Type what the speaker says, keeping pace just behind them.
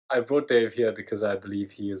I brought Dave here because I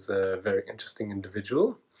believe he is a very interesting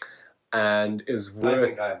individual and is I worth...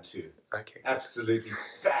 think I am too. Okay. Absolutely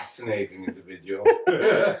fascinating individual.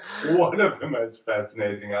 One of the most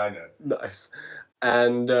fascinating I know. Nice.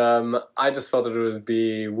 And I just felt that it would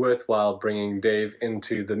be worthwhile bringing Dave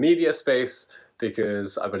into the media space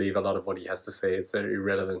because I believe a lot of what he has to say is very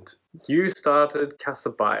relevant. You started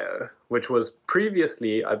Casabio, which was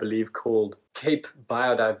previously, I believe, called Cape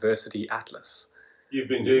Biodiversity Atlas. You've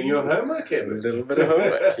been doing your homework, Edward. A little bit of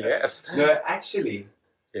homework, yes. No, actually,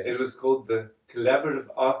 Yes. it was called the Collaborative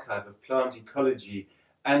Archive of Plant Ecology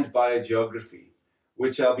and Biogeography,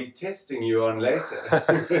 which I'll be testing you on later.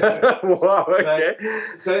 Wow, okay.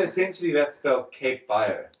 So essentially that's spelled Cape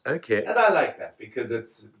Bio. Okay. And I like that because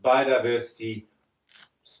it's biodiversity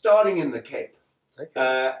starting in the Cape.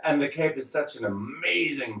 Okay. And the Cape is such an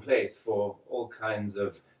amazing place for all kinds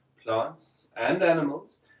of plants and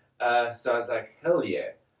animals. So I was like, hell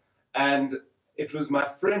yeah. And it was my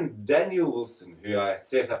friend Daniel Wilson who I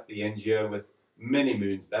set up the NGO with many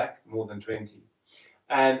moons back, more than 20.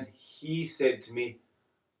 And he said to me,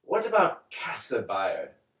 what about Casabio?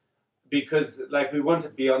 Because like we want to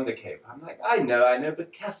be on the Cape. I'm like, I know,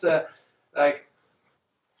 but Casa, like,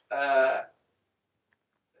 and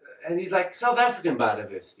he's like, South African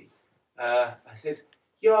biodiversity. I said,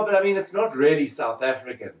 yeah, but I mean, it's not really South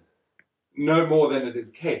African, no more than it is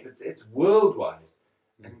Cape. It's worldwide.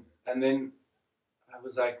 And then I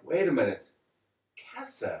was like, wait a minute,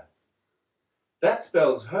 Casa, that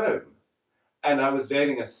spells home. And I was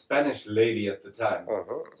dating a Spanish lady at the time.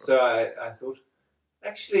 So I thought,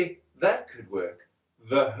 actually, that could work.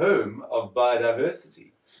 The home of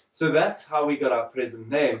biodiversity. So that's how we got our present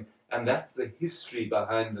name, and that's the history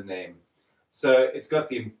behind the name. So it's got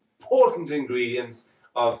the important ingredients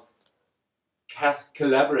of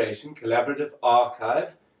collaboration, collaborative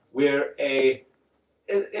archive. We're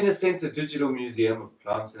in a sense, a digital museum of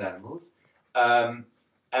plants and animals,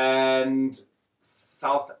 and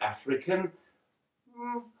South African.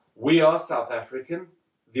 We are South African,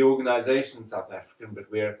 the organization South African, but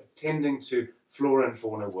we're attending to flora and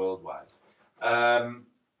fauna worldwide.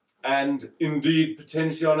 And indeed,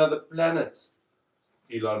 potentially on other planets,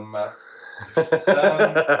 Elon Musk.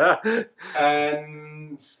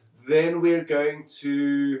 And then we're going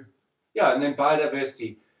to, and then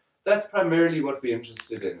biodiversity. That's primarily what we're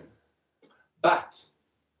interested in. But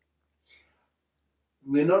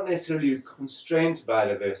we're not necessarily constrained to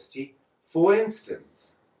biodiversity. For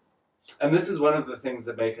instance, and this is one of the things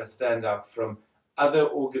that make us stand out from other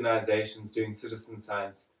organizations doing citizen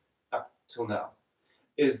science up till now,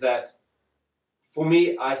 is that for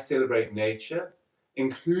me, I celebrate nature,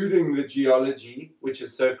 including the geology, which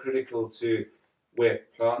is so critical to where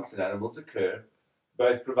plants and animals occur,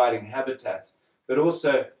 both providing habitat, but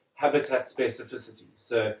also habitat specificity.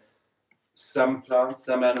 So some plants,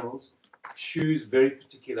 some animals choose very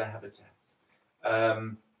particular habitats.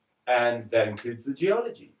 And that includes the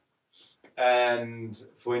geology. And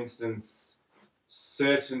for instance,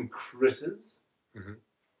 certain critters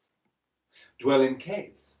dwell in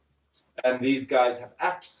caves. And these guys have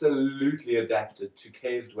absolutely adapted to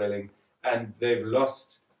cave dwelling, and they've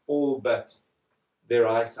lost all but their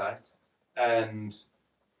eyesight, and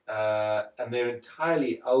they're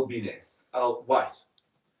entirely albinesque, white,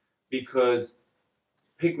 because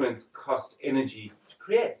pigments cost energy to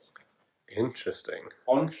create. Interesting.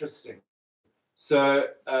 So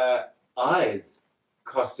eyes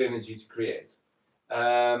cost energy to create.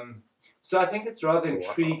 So I think it's rather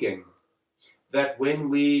intriguing that when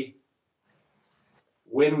we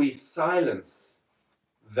silence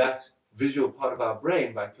that visual part of our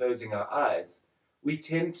brain by closing our eyes, we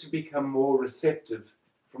tend to become more receptive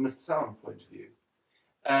from a sound point of view.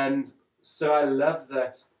 And so I love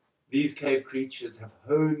that these cave creatures have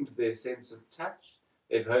honed their sense of touch,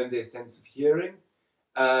 they've honed their sense of hearing,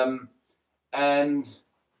 and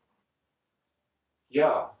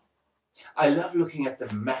yeah, I love looking at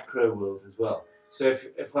the macro world as well. So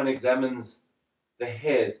if one examines the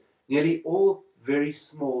hairs, nearly all very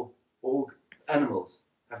small animals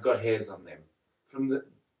have got hairs on them.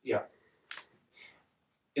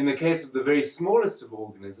 In the case of the very smallest of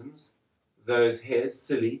organisms, those hairs,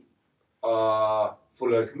 cilia, are for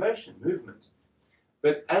locomotion, movement.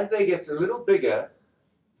 But as they get a little bigger,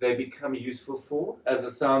 they become useful for, as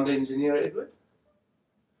a sound engineer, Edward?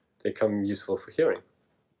 They become useful for hearing.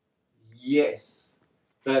 Yes.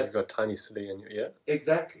 But you've got tiny cilia in your ear.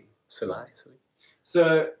 Exactly. Cilia.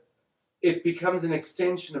 So it becomes an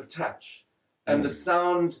extension of touch. And the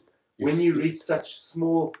sound, when you reach such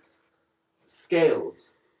small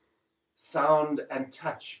scales, sound and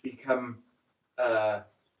touch become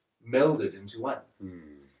melded into one.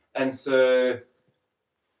 And so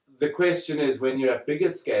the question is, when you're at bigger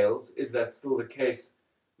scales, is that still the case?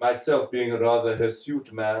 Myself being a rather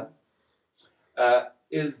hirsute man,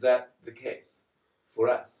 is that the case for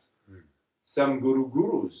us? Some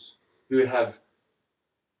gurus who have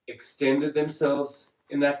extended themselves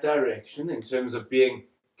in that direction in terms of being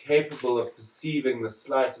capable of perceiving the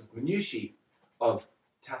slightest minutiae of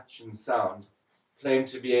touch and sound, claim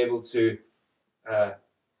to be able to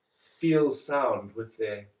feel sound with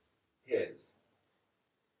their hairs,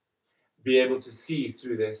 be able to see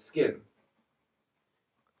through their skin.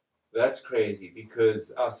 That's crazy,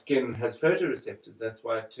 because our skin has photoreceptors. That's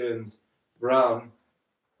why it turns brown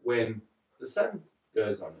when the sun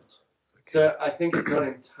goes on it. Okay. So I think it's not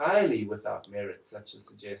entirely without merit, such a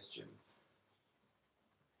suggestion.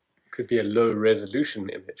 Could be a low resolution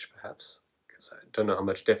image, perhaps, because I don't know how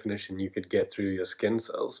much definition you could get through your skin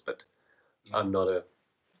cells, but I'm not a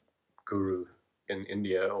guru in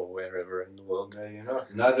India or wherever in the world. No, you're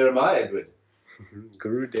not. Neither am I, Edward.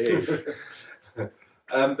 Guru Dave.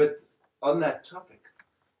 But on that topic,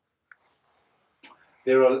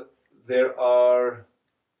 there are.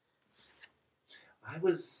 I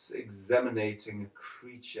was examining a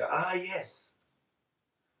creature. Ah, yes.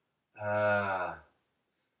 I'm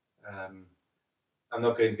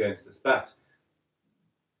not going to go into this, but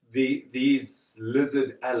these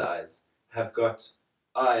lizard allies have got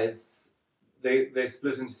eyes. They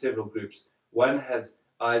split into several groups. One has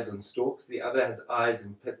eyes on stalks, the other has eyes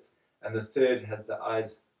in pits, and the third has the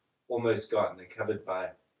eyes almost gone. They're covered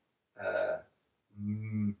by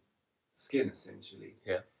skin, essentially.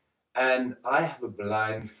 Yeah. And I have a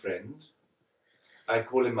blind friend. I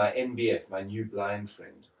call him my NBF, my new blind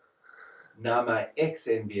friend. Now my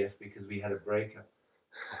ex-NBF, because we had a breakup.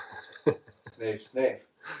 Snafe.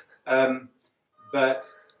 But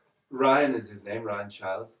Ryan is his name, Ryan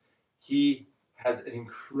Childs. He has an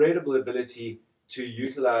incredible ability to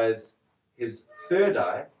utilize his third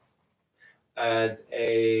eye as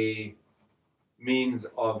a means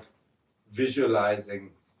of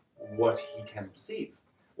visualizing what he can perceive,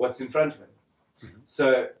 what's in front of him. Mm-hmm.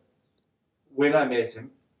 So when I met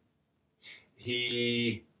him,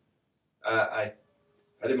 I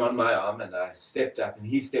had him on my arm and I stepped up and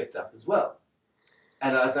he stepped up as well.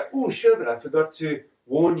 And I was like, oh, sure, but I forgot to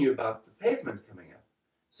warn you about the pavement coming up.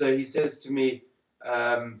 So he says to me,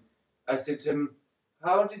 I said to him,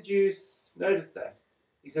 how did you notice that?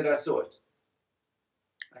 He said, I saw it.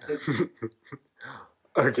 I said,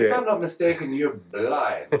 okay. If I'm not mistaken, you're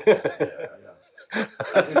blind. Yeah.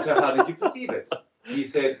 I said, so how did you perceive it? He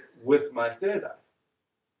said, with my third eye.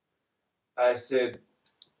 I said,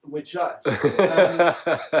 which eye?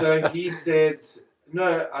 So he said,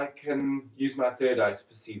 no, I can use my third eye to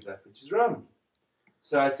perceive that which is around me.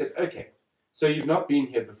 So I said, okay, so you've not been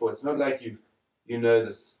here before. It's not like you know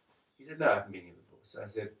this. He said, no, I haven't been here before. So I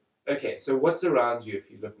said, okay, so what's around you if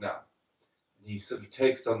you look now? And he sort of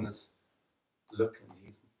takes on this look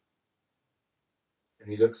and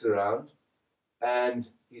he looks around and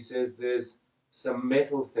he says, there's some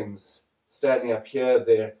metal things standing up here,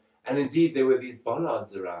 there. And indeed, there were these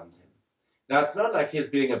bollards around him. Now, it's not like he was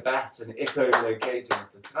being a bat and echolocating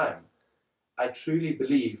at the time. I truly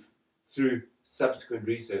believe, through subsequent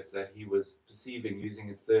research, that he was perceiving using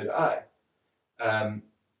his third eye. And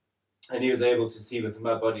he was able to see within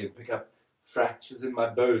my body and pick up fractures in my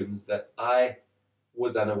bones that I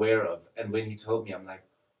was unaware of. And when he told me, I'm like,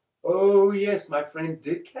 oh, yes, my friend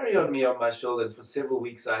did carry on me on my shoulder. And for several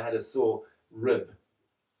weeks, I had a sore rib.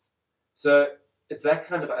 So it's that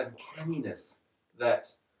kind of uncanniness that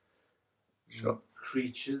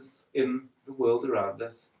creatures in the world around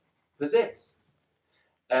us possess.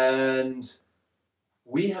 And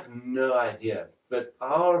we have no idea, but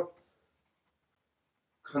our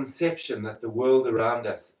conception that the world around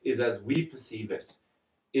us is as we perceive it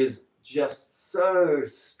is just so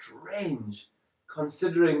strange,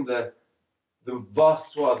 considering the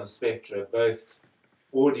vast swath of spectra, both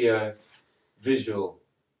audio, visual,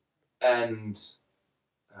 and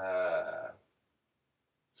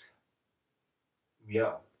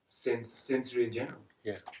sensory in general.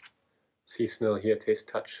 Yeah. See, smell, hear, taste,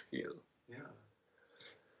 touch, feel. Yeah.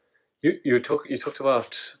 You talked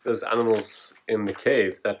about those animals in the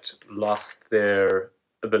cave that lost their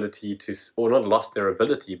ability to, or not lost their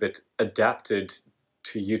ability, but adapted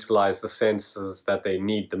to utilize the senses that they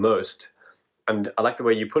need the most. And I like the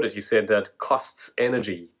way you put it. You said that costs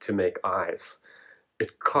energy to make eyes.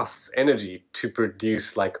 It costs energy to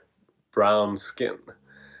produce like brown skin,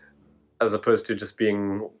 as opposed to just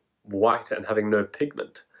being white and having no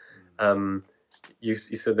pigment. You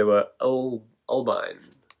said they were albine.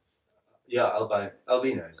 Yeah,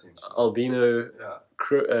 albino, essentially. Albino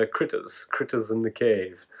critters in the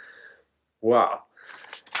cave. Wow.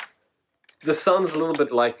 This sounds a little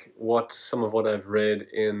bit like some of what I've read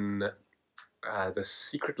in The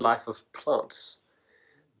Secret Life of Plants.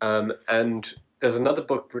 And there's another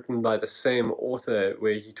book written by the same author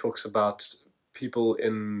where he talks about people I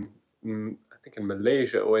think in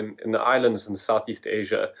Malaysia or in the islands in Southeast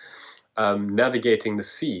Asia, navigating the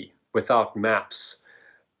sea without maps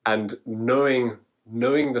and knowing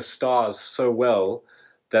the stars so well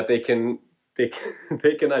that they can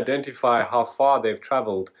identify how far they've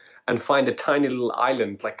traveled and find a tiny little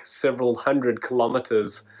island like several hundred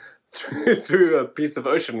kilometers through a piece of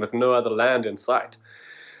ocean with no other land in sight.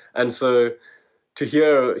 And so to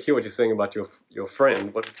hear what you're saying about your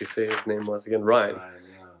friend, what did you say his name was again? Ryan.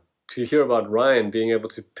 Yeah. To hear about Ryan being able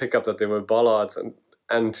to pick up that there were bollards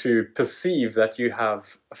and to perceive that you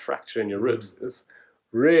have a fracture in your ribs is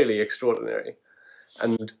really extraordinary.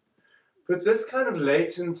 But this kind of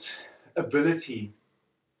latent ability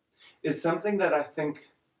is something that I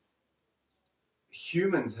think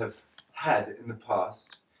humans have had in the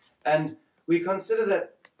past. And we consider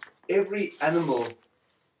that every animal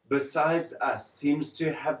besides us seems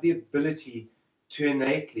to have the ability to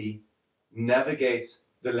innately navigate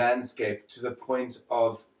the landscape to the point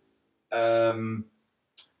of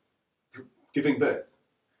giving birth,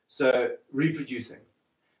 so reproducing.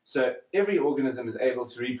 So every organism is able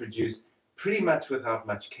to reproduce pretty much without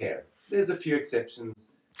much care. There's a few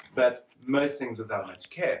exceptions, but most things without much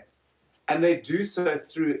care. And they do so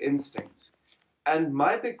through instinct. And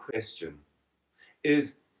my big question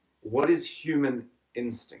is, what is human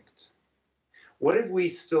instinct? What have we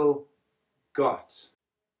still got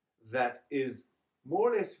that is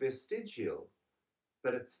more or less vestigial,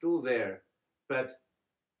 but it's still there, but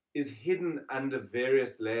is hidden under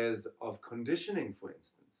various layers of conditioning, for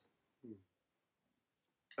instance?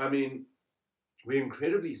 I mean, we're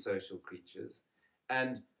incredibly social creatures,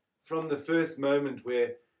 and from the first moment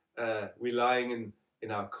where we're lying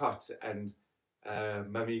in our cot and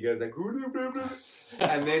mummy goes like,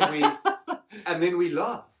 and then we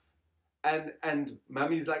laugh, and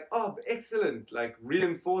mummy's like, oh, excellent, like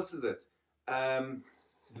reinforces it.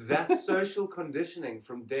 That's social conditioning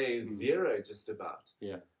from day zero, just about.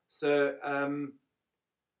 Yeah. So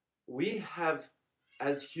we have,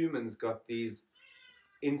 as humans, got these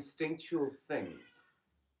instinctual things.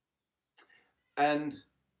 And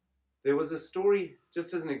there was a story,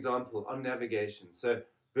 just as an example, on navigation. So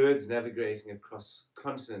birds navigating across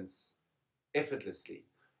continents effortlessly.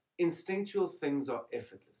 Instinctual things are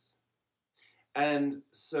effortless. And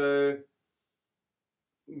so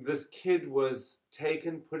this kid was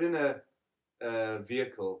taken, put in a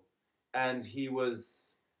vehicle, and he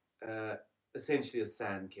was essentially a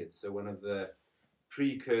sand kid, so one of the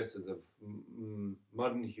precursors of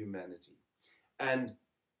modern humanity. And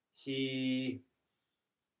he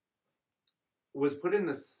was put in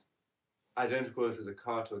this, I don't recall if it was a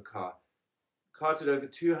cart or a car, carted over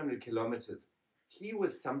 200 kilometers. He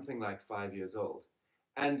was something like 5 years old.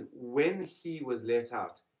 And when he was let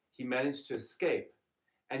out, he managed to escape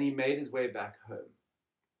and he made his way back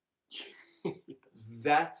home.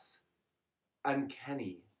 That's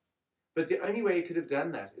uncanny. But the only way he could have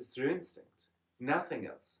done that is through instinct. Nothing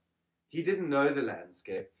else. He didn't know the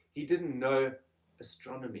landscape. He didn't know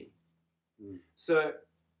astronomy. So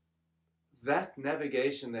that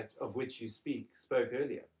navigation of which you spoke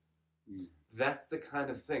earlier, that's the kind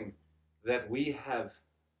of thing that we have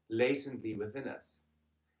latently within us.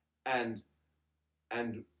 And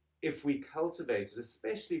if we cultivate it,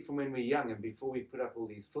 especially from when we're young and before we've put up all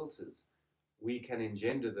these filters, we can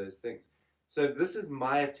engender those things. So this is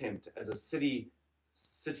my attempt as a citizen,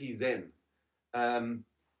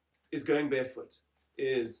 is going barefoot,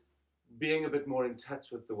 is being a bit more in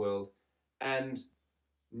touch with the world. And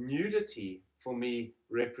nudity for me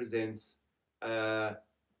represents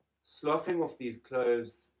sloughing off these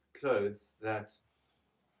clothes that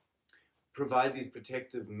provide these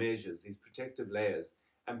protective measures, these protective layers,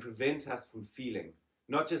 and prevent us from feeling,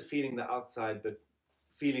 not just feeling the outside, but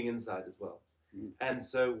feeling inside as well. And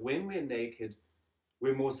so when we're naked,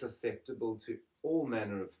 we're more susceptible to all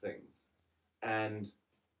manner of things. And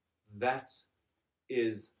that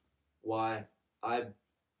is why I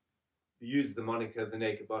use the moniker the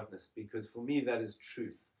naked botanist, because for me that is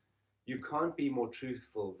truth. You can't be more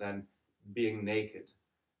truthful than being naked.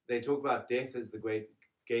 They talk about death as the great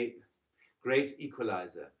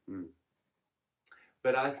equalizer.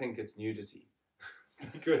 But I think it's nudity.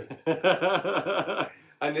 Because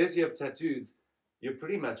unless you have tattoos, you're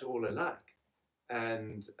pretty much all alike.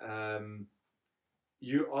 And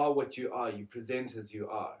you are what you are. You present as you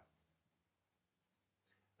are.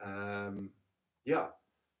 yeah,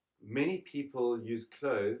 many people use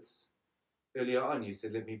clothes. Earlier on, you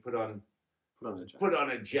said, let me put on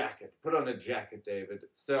a jacket, David.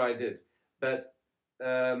 So I did. But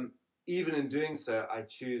even in doing so, I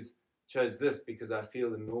chose this because I feel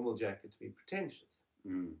the normal jacket to be pretentious.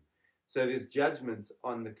 So there's judgments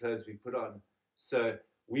on the clothes we put on. So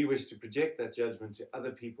we wish to project that judgment to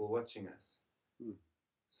other people watching us.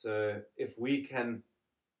 So if we can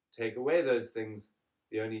take away those things,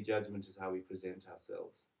 the only judgment is how we present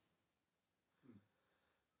ourselves.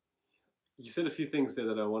 You said a few things there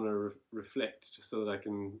that I want to reflect, just so that I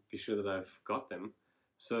can be sure that I've got them.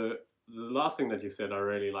 So the last thing that you said, I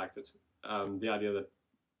really liked it. The idea that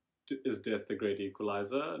is death the great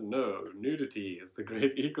equalizer? No, nudity is the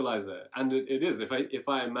great equalizer, and it is. If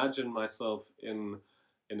I imagine myself in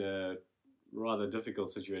a rather difficult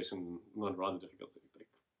situation, not rather difficult, like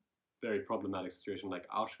very problematic situation like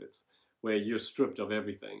Auschwitz, where you're stripped of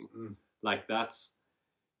everything, like that's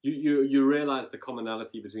you realize the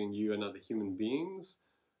commonality between you and other human beings,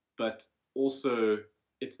 but also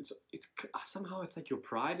it's somehow it's like your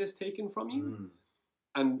pride is taken from you,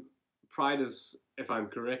 and pride is, if I'm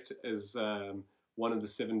correct, is one of the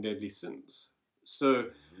 7 deadly sins. So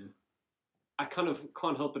I kind of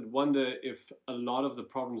can't help but wonder if a lot of the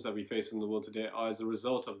problems that we face in the world today are as a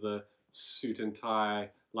result of the suit and tie,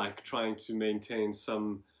 like trying to maintain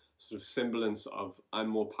some sort of semblance of I'm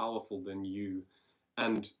more powerful than you,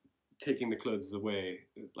 and taking the clothes away,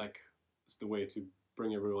 like it's the way to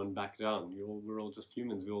bring everyone back down. We're all just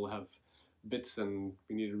humans. We all have bits, and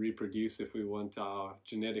we need to reproduce if we want our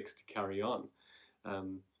genetics to carry on.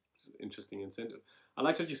 It's an interesting incentive. I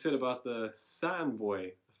liked what you said about the sand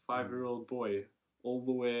boy, the 5-year-old boy, all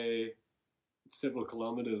the way several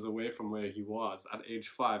kilometers away from where he was at age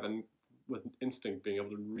 5, and with instinct being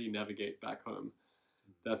able to re-navigate back home.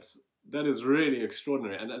 That is really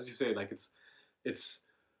extraordinary. And as you say, like it's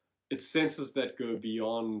senses that go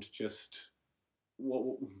beyond just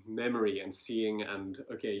memory and seeing, and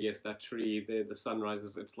okay, yes, that tree there, the sun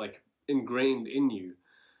rises, it's like ingrained in you.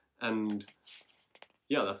 And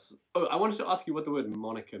yeah, that's I wanted to ask you what the word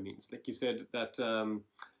moniker means. Like you said that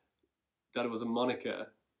that it was a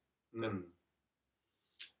moniker.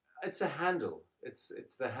 It's a handle. It's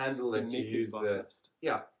the handle that you use.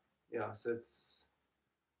 Yeah. So it's,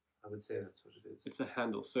 I would say that's what it is. It's a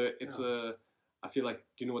handle. So it's I feel like,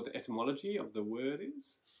 do you know what the etymology of the word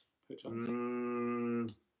is? Perchance?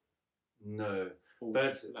 No. Or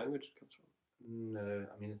which language it comes from? No,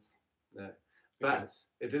 I mean it's no. But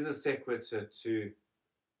it is a sequitur to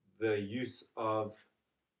the use of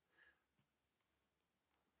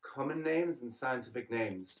common names and scientific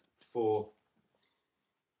names for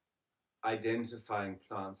identifying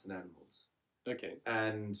plants and animals. Okay.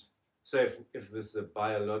 And so if this is a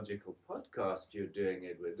biological podcast you're doing,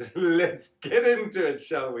 Edward, let's get into it,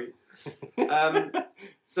 shall we?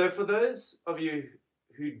 So for those of you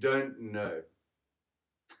who don't know,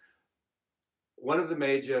 one of the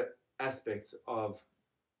major aspects of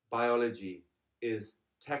biology is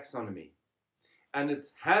taxonomy. And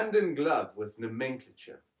it's hand in glove with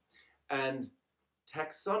nomenclature. And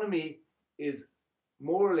taxonomy is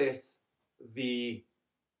more or less the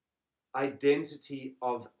identity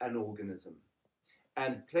of an organism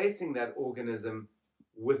and placing that organism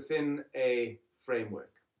within a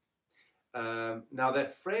framework. Now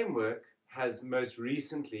that framework has most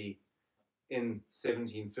recently, in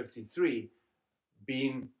 1753,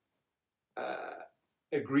 been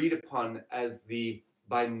agreed upon as the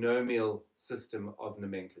binomial system of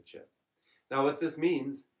nomenclature. Now what this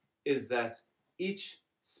means is that each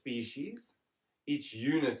species, each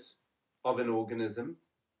unit of an organism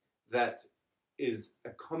that is a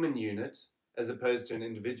common unit as opposed to an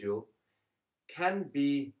individual can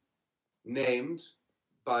be named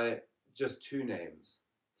by just 2 names.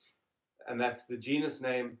 And that's the genus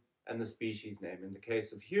name and the species name. In the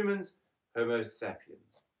case of humans, Homo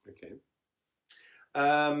sapiens. Okay.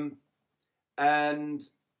 And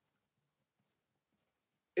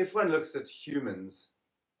if one looks at humans,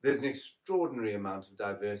 there's an extraordinary amount of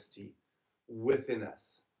diversity within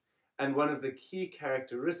us. And one of the key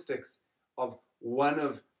characteristics of one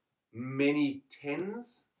of many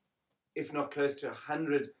tens, if not close to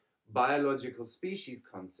 100 biological species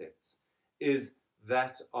concepts, is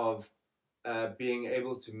that of being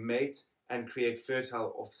able to mate and create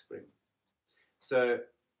fertile offspring. So,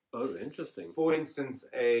 interesting. For instance,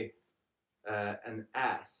 an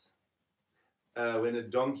ass. When a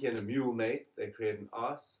donkey and a mule mate, they create an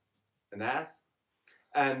ass.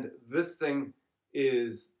 And this thing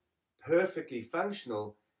is perfectly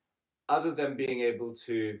functional other than being able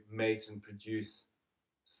to mate and produce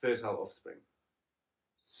fertile offspring.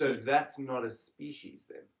 So that's not a species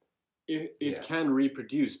then. It Yes. can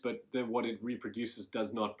reproduce, but then what it reproduces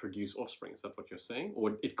does not produce offspring. Is that what you're saying?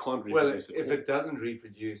 Or it can't Well, reproduce if at all? it doesn't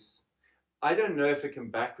reproduce, I don't know if it can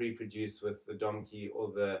back reproduce with the donkey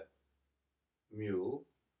or the mule,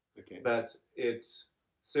 Okay. but it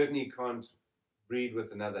certainly can't breed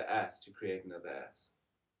with another ass to create another ass.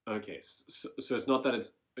 Okay, so it's not that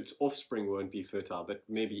its offspring won't be fertile, but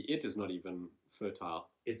maybe it is not even fertile.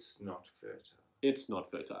 It's not fertile. It's not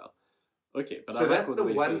fertile. Okay, but so I like that's what the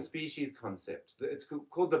you're one saying. species concept. It's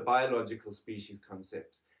called the biological species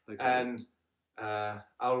concept. Okay. And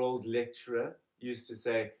our old lecturer used to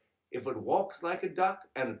say, if it walks like a duck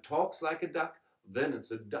and it talks like a duck, then it's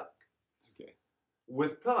a duck. Okay.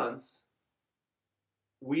 With plants,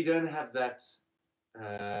 we don't have that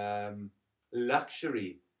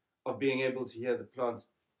luxury of being able to hear the plants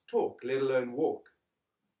talk, let alone walk,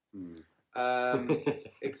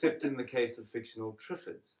 except in the case of fictional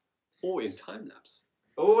triffids. Or in time lapse.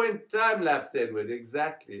 Oh, in time lapse, Edward,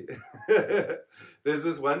 exactly. There's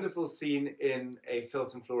this wonderful scene in a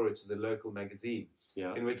Felton Flora, which is a local magazine,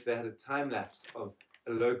 Yeah. in which they had a time lapse of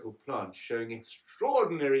a local plant showing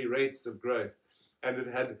extraordinary rates of growth. And it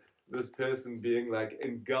had this person being like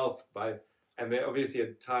engulfed by, and they obviously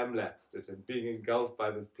had time lapsed it and being engulfed by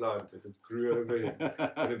this plant as it grew over him.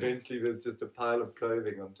 And eventually there's just a pile of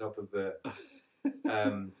clothing on top of the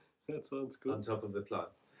that sounds cool. on top of the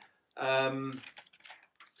plants.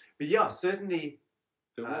 But yeah, certainly.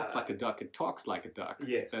 If it walks like a duck, it talks like a duck.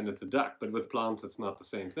 Yes. Then it's a duck, but with plants, it's not the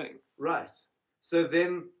same thing. Right. So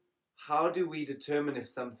then, how do we determine if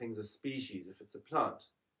something's a species, if it's a plant?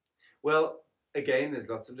 Well, again, there's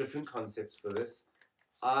lots of different concepts for this.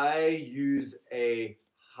 I use a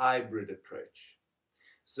hybrid approach.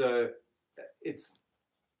 So it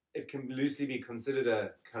can loosely be considered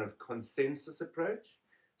a kind of consensus approach.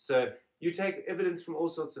 So you take evidence from all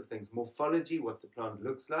sorts of things: morphology, what the plant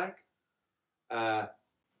looks like,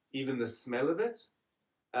 even the smell of it,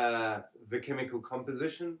 the chemical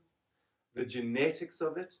composition, the genetics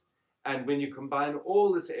of it. And when you combine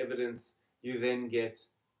all this evidence, you then get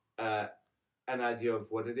an idea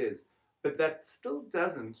of what it is. But that still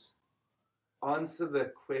doesn't answer the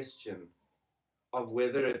question of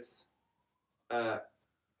whether it's a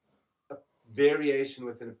variation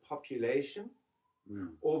within a population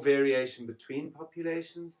or variation between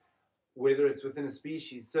populations, whether it's within a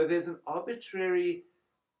species. So there's an arbitrary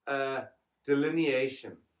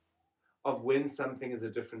delineation of when something is a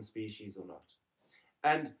different species or not.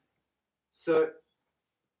 And so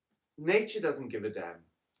nature doesn't give a damn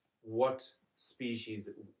what species,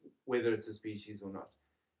 whether it's a species or not.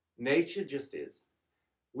 Nature just is.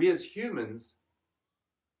 We as humans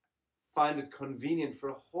find it convenient for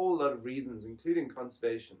a whole lot of reasons, including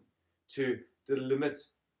conservation, to delimit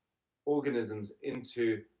organisms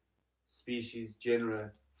into species,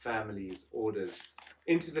 genera, families, orders,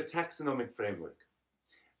 into the taxonomic framework.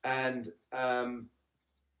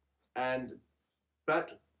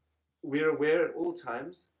 But we're aware at all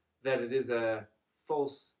times that it is a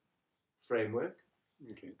false framework,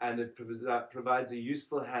 Okay. and it provides a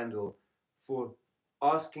useful handle for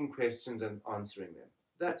asking questions and answering them.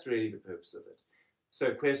 That's really the purpose of it.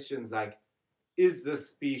 So questions like, is this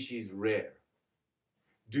species rare?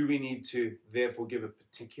 Do we need to therefore give a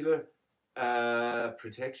particular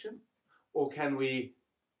protection? Or can we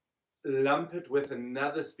lump it with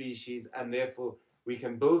another species and therefore we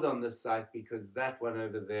can build on this site because that one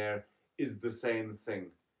over there is the same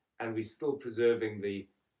thing, and we're still preserving the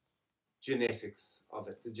genetics of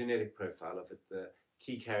it, the genetic profile of it, the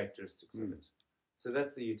key characteristics of it. So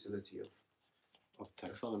that's the utility Of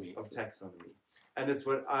taxonomy. of taxonomy. And it's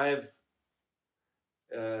what I've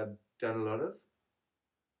done a lot of.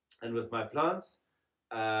 And with my plants,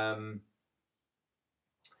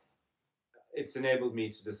 it's enabled me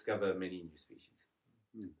to discover many new species.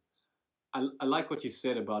 I like what you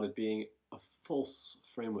said about it being a false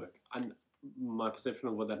framework. And my perception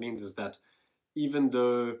of what that means is that even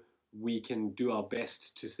though we can do our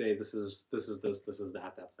best to say this is this, this is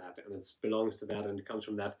that, that's that, and it belongs to that, and it comes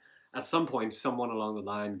from that, at some point someone along the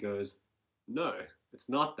line goes, no, it's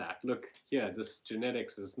not that. Look here, this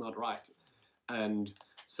genetics is not right. And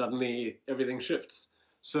suddenly everything shifts.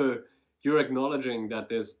 So you're acknowledging that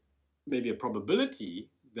there's maybe a probability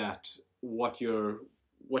that what you're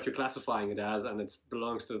classifying it as, and it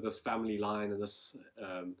belongs to this family line and this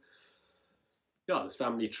this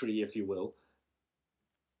family tree, if you will,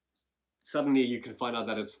 suddenly you can find out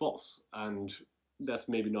that it's false, and that's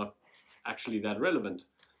maybe not actually that relevant.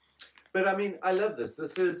 But I mean, I love this.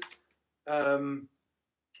 This is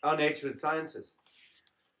our nature as scientists.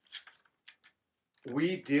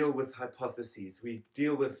 we deal with hypotheses. We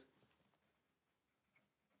deal with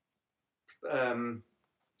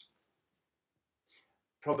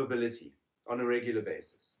probability on a regular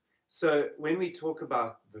basis. So when we talk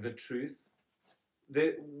about the truth,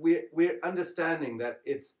 we're understanding that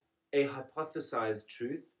it's a hypothesized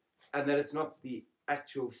truth and that it's not the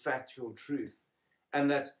actual factual truth, and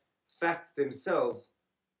that facts themselves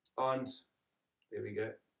aren't, there we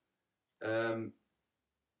go,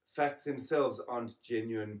 facts themselves aren't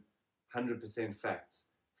genuine 100% facts.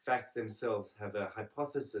 Facts themselves have a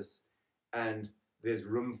hypothesis, and there's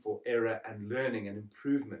room for error and learning and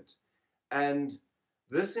improvement. And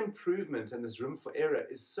this improvement and this room for error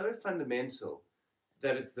is so fundamental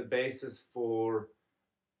that it's the basis for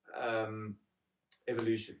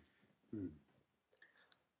evolution.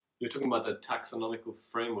 You're talking about the taxonomical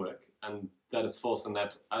framework, and that is false, and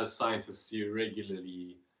that as scientists you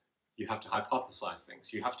have to hypothesize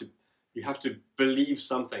things. You have to believe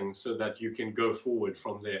something so that you can go forward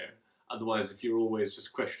from there. Otherwise, if you're always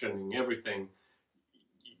just questioning everything,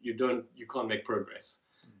 you can't make progress.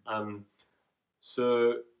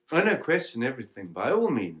 So I know, question everything by all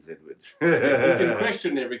means, Edward. you can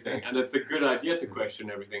question everything, and it's a good idea to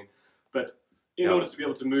question everything. But in order to be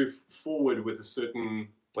able to move forward with a certain...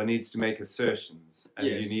 One needs to make assertions, and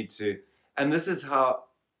yes. you need to... And this is how...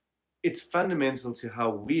 It's fundamental to how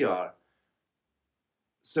we are.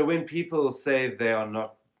 So when people say they are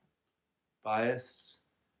not biased,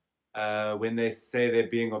 when they say they're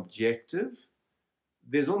being objective,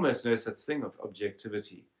 there's almost no such thing of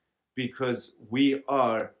objectivity, because we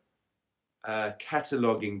are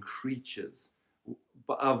cataloging creatures.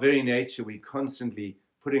 By our very nature, we constantly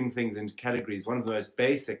putting things into categories. One of the most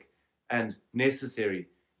basic and necessary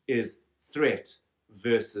is threat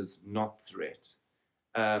versus not threat.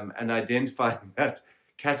 And identifying that,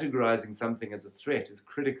 categorizing something as a threat is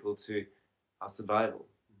critical to our survival.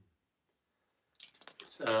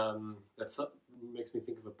 That makes me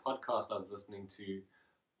think of a podcast I was listening to.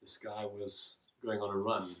 This guy was going on a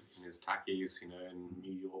run in his tackies, in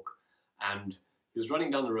New York, and he was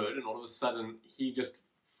running down the road, and all of a sudden he just,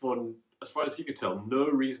 for as far as he could tell, no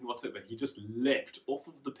reason whatsoever, he just leapt off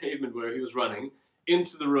of the pavement where he was running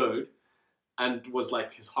into the road, and was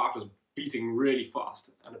like, his heart was beating really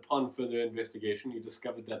fast. And upon further investigation, he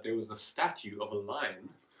discovered that there was a statue of a lion.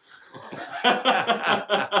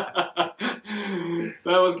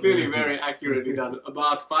 That was clearly very accurately done,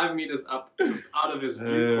 about 5 meters up, just out of his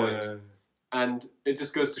viewpoint. And it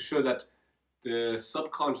just goes to show that the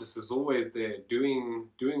subconscious is always there, doing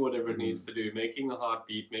whatever it needs to do, making the heart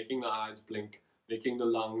beat, making the eyes blink, making the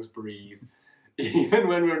lungs breathe, even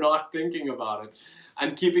when we're not thinking about it,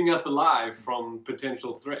 and keeping us alive from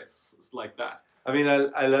potential threats. It's like that. I mean,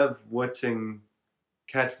 I love watching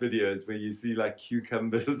cat videos where you see like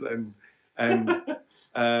cucumbers and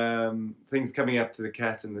things coming up to the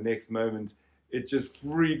cat, and the next moment it just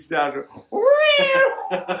freaks out,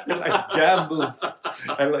 like gambles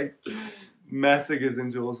and like massacres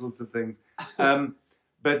into all sorts of things.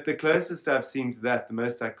 But the closest I've seen to that, the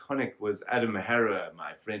most iconic, was Adam Harrow,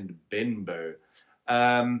 my friend Benbow.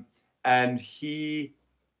 And he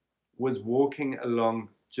was walking along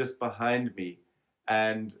just behind me,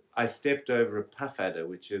 and I stepped over a puff adder,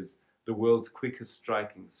 which is the world's quickest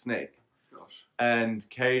striking snake. Gosh. And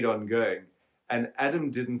carried on going. And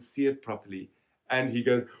Adam didn't see it properly, and he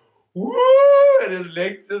goes, woo! And his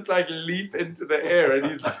legs just like leap into the air, and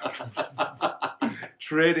he's like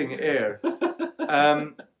treading air.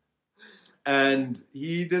 And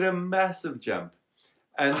he did a massive jump.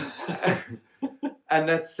 And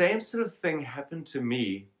that same sort of thing happened to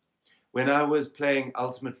me when I was playing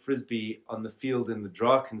ultimate frisbee on the field in the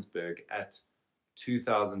Drakensberg at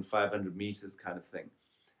 2,500 meters kind of thing.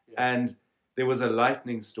 Yeah. And there was a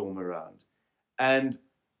lightning storm around. And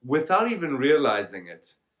without even realizing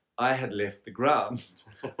it, I had left the ground.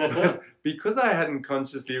 But because I hadn't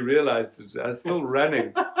consciously realized it, I was still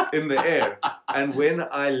running in the air. And when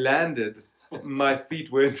I landed, my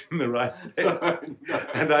feet weren't in the right place. Oh, no.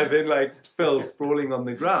 And I then like fell sprawling on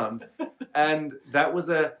the ground. And that was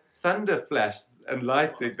a thunder flash and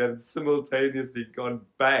lightning that had simultaneously gone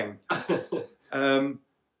bang.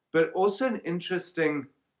 But also an interesting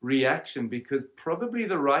reaction, because probably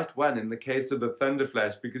the right one in the case of the thunder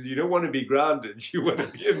flash, because you don't want to be grounded, you want to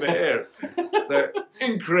be in the air. So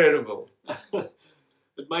incredible.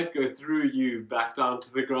 It might go through you back down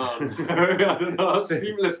to the ground. I don't know how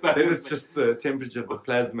seamless that then is. Then it's just the temperature of the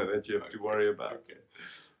plasma that you have to worry about. Okay.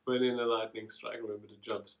 But in a lightning strike, remember to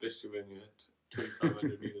jump, especially when you're at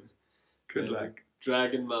 2,500 meters. Good luck.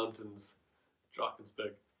 Dragon Mountains,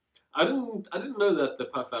 Drakensberg. I didn't know that the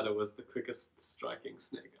puff adder was the quickest striking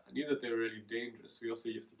snake. I knew that they were really dangerous. We also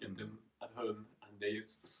used to get them at home, and there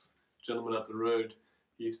used this gentleman up the road.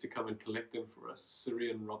 He used to come and collect them for us,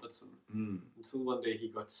 Syrian Robertson. Until one day he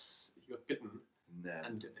got bitten, and I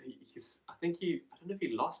don't know if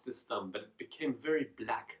he lost his thumb, but it became very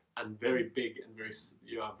black and very big and very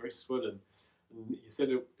swollen. And he said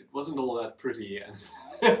it wasn't all that pretty, and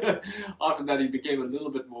after that he became a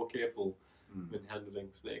little bit more careful when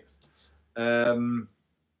handling snakes.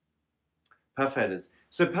 Puff adders.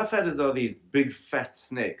 So puff adders are these big fat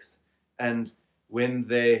snakes, and when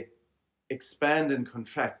they expand and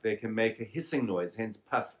contract, they can make a hissing noise, hence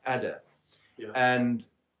puff adder. Yeah. And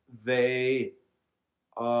they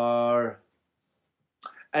are,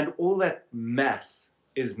 and all that mass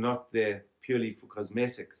is not there purely for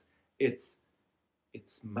cosmetics. It's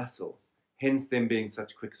muscle, hence them being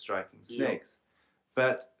such quick striking snakes.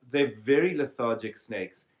 But they're very lethargic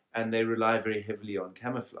snakes, and they rely very heavily on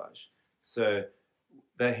camouflage. So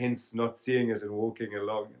they're hence not seeing it and walking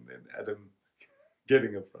along, and then Adam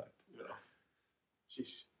getting a fright. Yeah.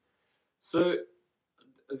 Sheesh. So,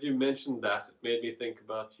 as you mentioned that, it made me think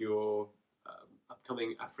about your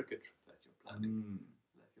upcoming Africa trip that you're planning.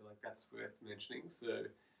 I feel like that's worth mentioning. So,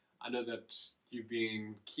 I know that you've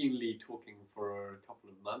been keenly talking for a couple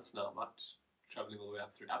of months now about traveling all the way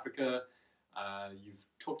up through Africa. You've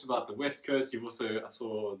talked about the West Coast. You've also, I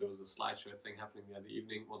saw there was a slideshow thing happening the other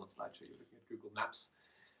evening. Well, not slideshow, you're looking at Google Maps.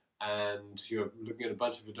 And you're looking at a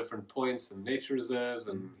bunch of different points and nature reserves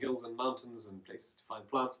and hills and mountains and places to find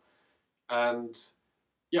plants. And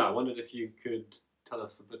yeah, I wondered if you could tell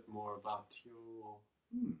us a bit more about your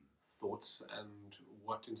thoughts and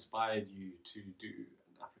what inspired you to do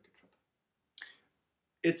an Africa trip.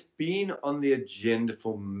 It's been on the agenda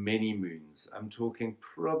for many moons. I'm talking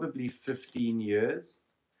probably 15 years.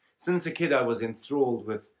 Since a kid, I was enthralled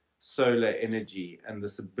with solar energy and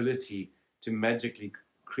this ability to magically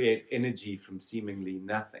create energy from seemingly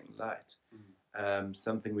nothing, light,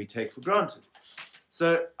 something we take for granted.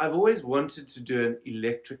 So I've always wanted to do an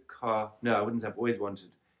electric car. No, I wouldn't have always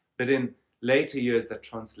wanted, but in later years that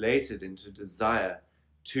translated into desire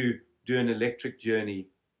to do an electric journey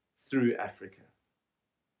through Africa.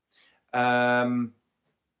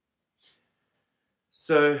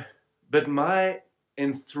 But my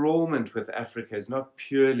enthrallment with Africa is not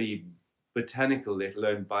purely botanical, let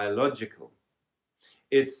alone biological.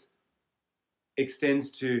 It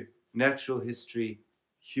extends to natural history,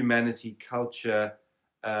 humanity, culture,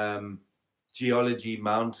 geology,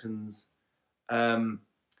 mountains.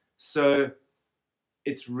 So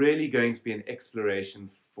it's really going to be an exploration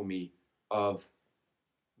for me of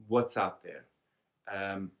what's out there.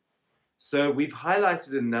 So we've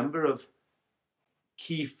highlighted a number of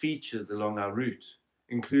key features along our route,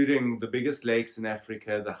 including the biggest lakes in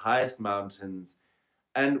Africa, the highest mountains.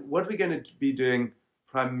 And what we're going to be doing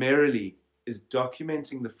primarily is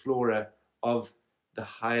documenting the flora of the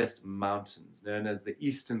highest mountains, known as the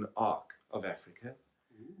Eastern Arc of Africa,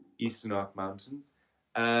 Eastern Arc Mountains.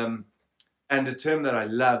 And a term that I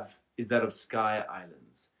love is that of sky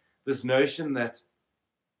islands. This notion that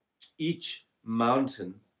each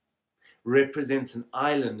mountain represents an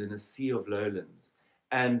island in a sea of lowlands.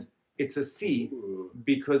 And it's a sea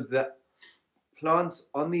because the plants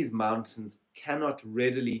on these mountains cannot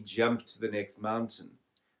readily jump to the next mountain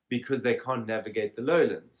because they can't navigate the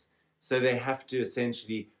lowlands. So they have to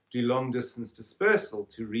essentially do long distance dispersal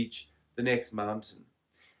to reach the next mountain.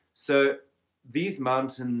 So these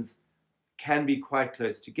mountains can be quite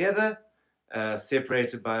close together,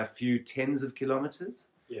 separated by a few tens of kilometers.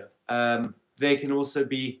 They can also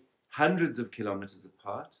be hundreds of kilometers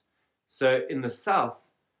apart. So in the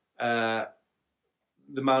south, the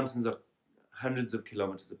mountains are hundreds of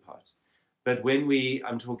kilometers apart. But when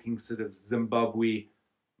I'm talking sort of Zimbabwe,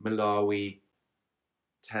 Malawi,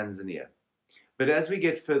 Tanzania. But as we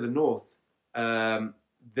get further north,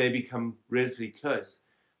 they become relatively close.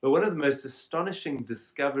 But one of the most astonishing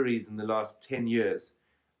discoveries in the last 10 years,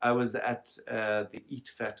 I was at the Eat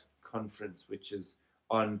Fat conference, which is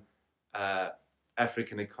on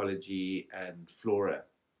African ecology and flora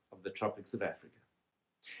of the tropics of Africa.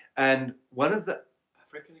 And one of the...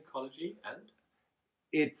 African ecology and?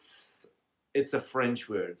 It's a French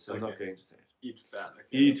word, so I'm not going to say it. Eat fat. Okay,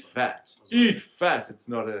 eat fat. Eat fat. It's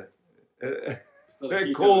not a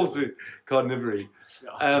call to carnivory.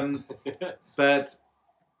 Yeah. But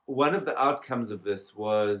one of the outcomes of this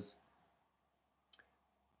was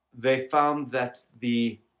they found that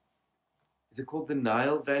is it called the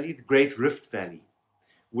Nile Valley? The Great Rift Valley,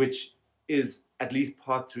 which is at least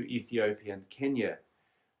part through Ethiopia and Kenya.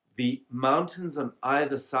 the mountains on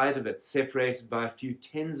either side of it, separated by a few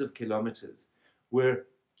tens of kilometers, were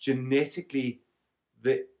genetically,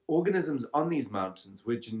 the organisms on these mountains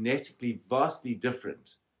were genetically vastly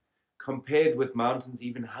different compared with mountains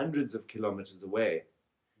even hundreds of kilometers away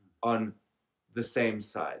on the same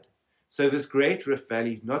side. So this Great Rift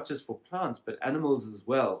Valley, not just for plants, but animals as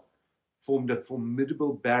well, formed a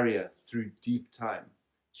formidable barrier through deep time,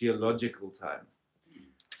 geological time.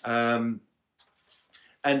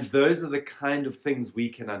 And those are the kind of things we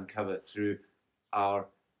can uncover through our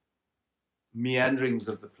meanderings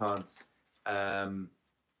of the plants,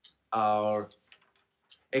 our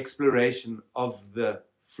exploration of the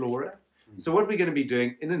flora. So what we're going to be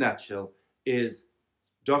doing, in a nutshell, is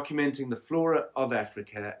documenting the flora of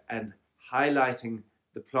Africa and highlighting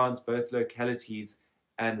the plants, both localities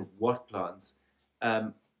and what plants.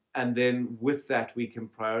 And then with that, we can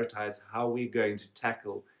prioritize how we're going to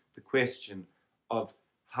tackle the question of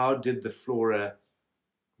how did the flora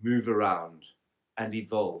move around and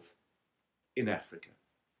evolve in Africa.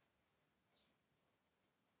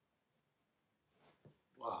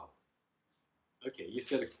 Wow. Okay, you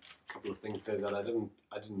said a couple of things there that I didn't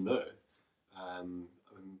know.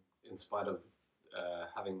 In spite of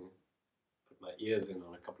having put my ears in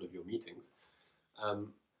on a couple of your meetings, I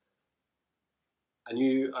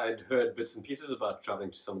knew I'd heard bits and pieces about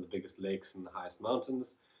traveling to some of the biggest lakes and the highest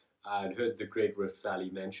mountains. I'd heard the Great Rift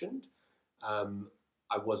Valley mentioned. I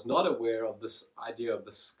was not aware of this idea of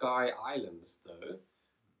the Sky Islands, though.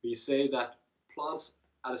 We say that plants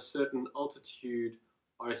at a certain altitude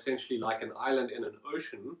are essentially like an island in an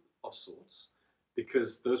ocean of sorts,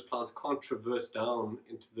 because those plants can't traverse down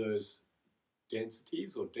into those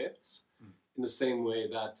densities or depths in the same way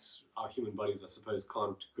that our human bodies, I suppose,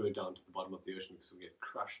 can't go down to the bottom of the ocean because we'll get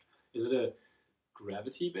crushed. Is it a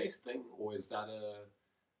gravity-based thing, or is that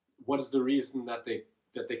what is the reason that they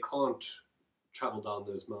can't travel down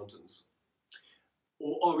those mountains?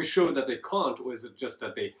 Or are we sure that they can't, or is it just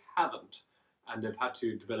that they haven't and they've had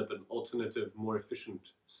to develop an alternative, more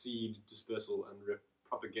efficient seed dispersal and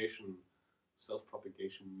propagation,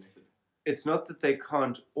 self-propagation method? It's not that they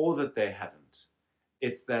can't or that they haven't.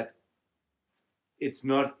 It's that it's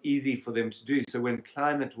not easy for them to do. So when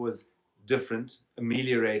climate was different,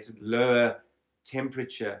 ameliorated, lower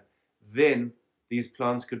temperature, then these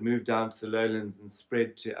plants could move down to the lowlands and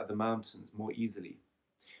spread to other mountains more easily.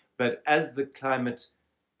 But as the climate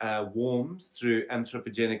warms through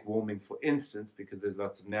anthropogenic warming, for instance, because there's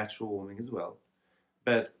lots of natural warming as well,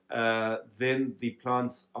 but then the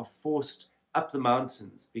plants are forced up the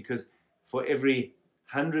mountains, because for every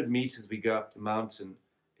 100 meters we go up the mountain,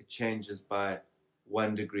 it changes by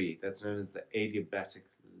 1 degree. That's known as the adiabatic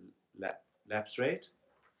lapse rate.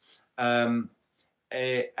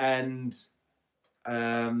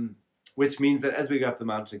 Which means that as we go up the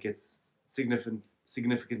mountain, it gets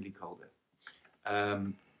significantly colder.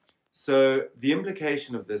 So the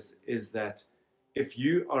implication of this is that if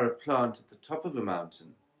you are a plant at the top of a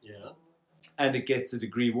mountain, and it gets a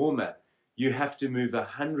degree warmer, you have to move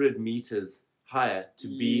 100 meters higher to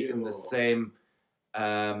be in the same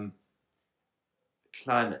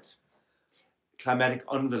climatic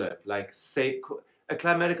envelope. Like, say, a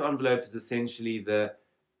climatic envelope is essentially the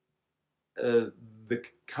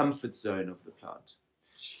comfort zone of the plant.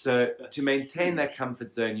 So to maintain that comfort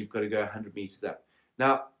zone, you've got to go 100 meters up.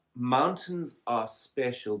 Now, mountains are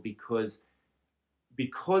special because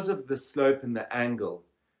of the slope and the angle.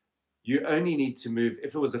 You only need to move,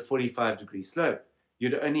 if it was a 45-degree slope,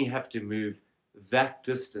 you'd only have to move that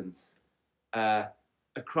distance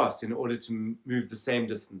across in order to move the same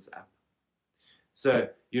distance up. So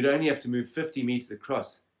you'd only have to move 50 meters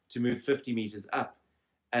across to move 50 meters up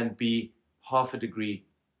and be half a degree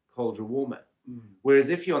colder or warmer. Whereas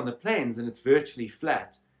if you're on the plains and it's virtually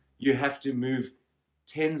flat, you have to move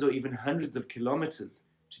tens or even hundreds of kilometers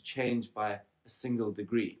to change by a single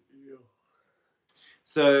degree.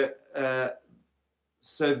 So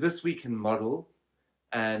this we can model,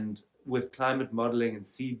 and with climate modeling and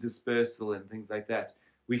seed dispersal and things like that,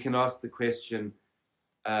 we can ask the question,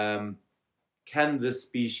 can this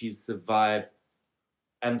species survive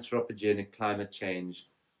anthropogenic climate change,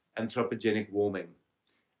 anthropogenic warming?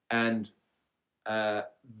 And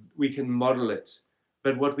we can model it.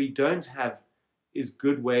 But what we don't have is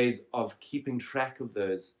good ways of keeping track of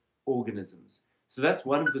those organisms. So that's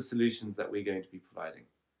one of the solutions that we're going to be providing.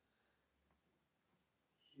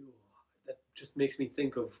 That just makes me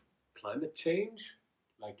think of climate change.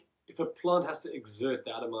 Like, if a plant has to exert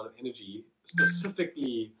that amount of energy,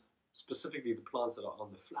 specifically the plants that are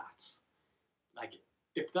on the flats, like,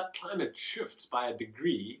 if that climate shifts by a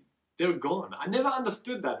degree, they're gone. I never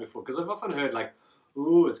understood that before, because I've often heard, like,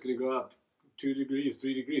 oh, it's going to go up 2 degrees,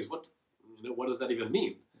 3 degrees. What does that even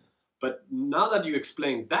mean? But now that you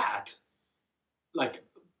explained that, like,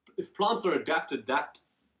 if plants are adapted that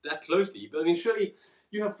closely, but I mean, surely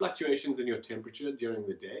you have fluctuations in your temperature during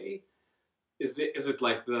the day. Is it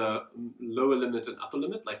like the lower limit and upper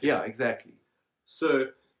limit? Like yeah, exactly. So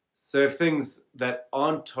if things that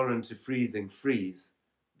aren't tolerant to freezing freeze,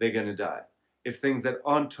 they're going to die. If things that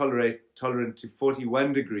aren't tolerant to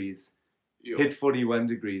 41 degrees hit 41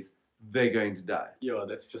 degrees, they're going to die. Yeah,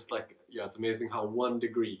 that's just like, it's amazing how 1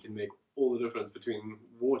 degree can make all the difference between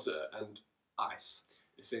water and ice,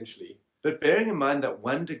 essentially. But bearing in mind that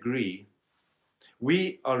 1 degree,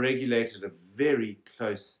 we are regulated at a very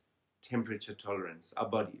close temperature tolerance, our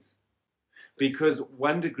bodies. Because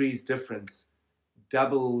 1 degree's difference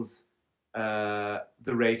doubles the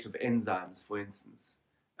rate of enzymes, for instance.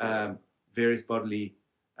 Various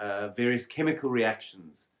chemical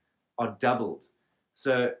reactions are doubled.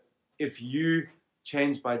 So if you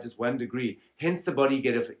change by just 1 degree, hence the body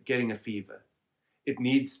getting a fever, it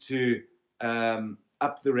needs to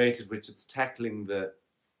up the rate at which it's tackling the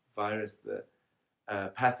virus, the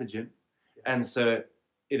pathogen, and so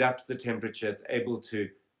it ups the temperature. It's able to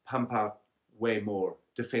pump out way more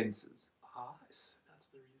defenses. So that's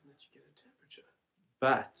the reason that you get a temperature.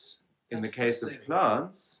 But in the case of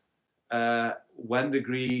plants, 1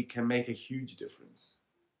 degree can make a huge difference.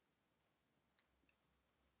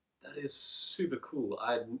 That is super cool.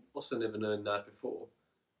 I'd also never known that before.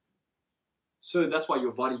 So that's why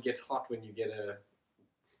your body gets hot when you get a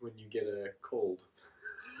cold.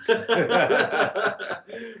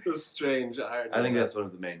 That's strange. I think that's one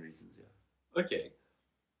of the main reasons, yeah. Okay.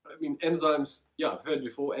 I mean, enzymes, I've heard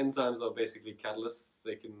before, enzymes are basically catalysts.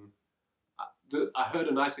 They can... I heard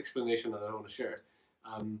a nice explanation and I don't want to share it.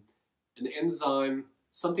 An enzyme,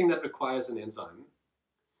 something that requires an enzyme,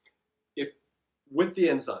 if with the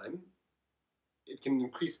enzyme, it can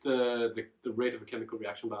increase the rate of a chemical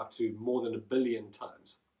reaction by up to more than 1 billion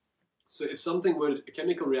times. So if a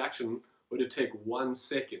chemical reaction were to take 1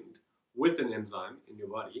 second with an enzyme in your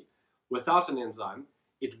body, without an enzyme,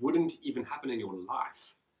 it wouldn't even happen in your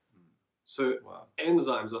life. So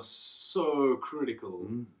enzymes are so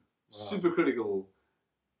critical, super critical.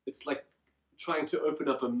 It's like trying to open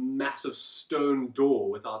up a massive stone door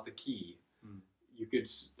without the key. You could,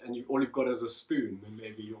 and all you've got is a spoon and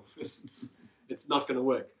maybe your fists. It's not going to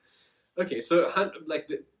work. Okay, so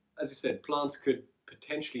as you said, plants could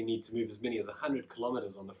potentially need to move as many as 100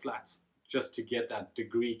 kilometers on the flats just to get that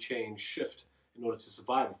degree change shift in order to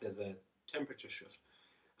survive if there's a temperature shift.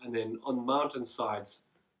 And then on mountain sides,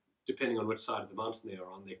 depending on which side of the mountain they are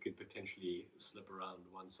on, they could potentially slip around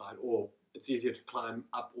one side, or it's easier to climb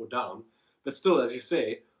up or down. But still, as you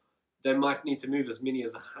say, they might need to move as many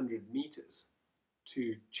as 100 meters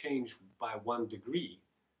to change by 1 degree.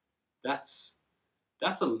 That's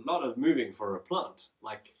a lot of moving for a plant.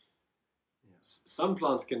 Like, some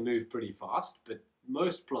plants can move pretty fast, but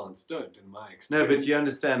most plants don't, in my experience. No, but you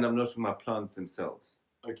understand, I'm not talking about plants themselves.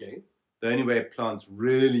 Okay. The only way plants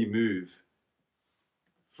really move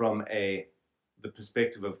from the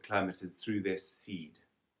perspective of climate is through their seed.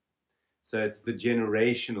 So it's the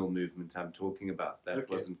generational movement I'm talking about. That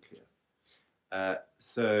wasn't clear.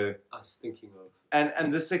 So I was thinking of...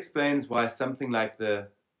 And this explains why something like the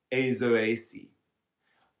Azoaceae.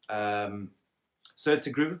 So it's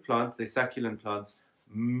a group of plants, they're succulent plants.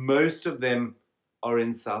 Most of them are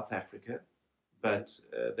in South Africa, but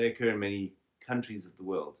they occur in many countries of the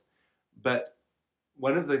world. But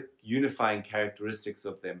one of the unifying characteristics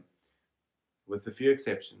of them, with a few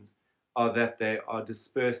exceptions, are that they are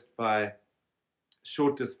dispersed by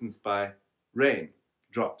short distance by rain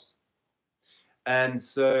drops. And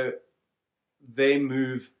so they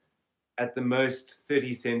move at the most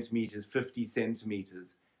 30 centimeters, 50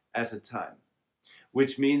 centimeters at a time,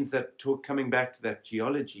 which means that, coming back to that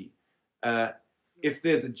geology, if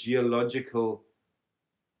there's a geological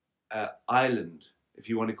island, if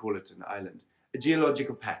you want to call it an island, a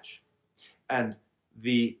geological patch, and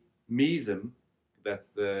the mesum, that's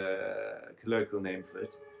the colloquial name for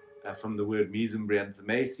it, from the word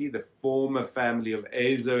Mesembryanthemaceae, the former family of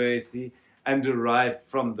Azoaceae, and derived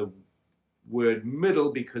from the word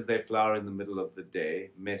middle because they flower in the middle of the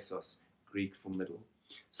day, mesos, Greek for middle.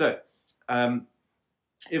 So,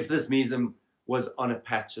 if this mesum was on a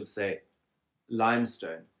patch of, say,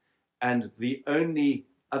 limestone, and the only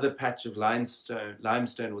other patch of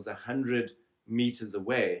limestone was 100 meters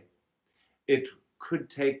away, it could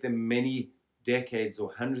take them many decades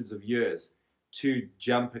or hundreds of years to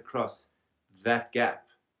jump across that gap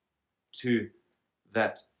to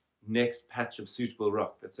that next patch of suitable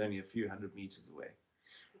rock that's only a few hundred meters away.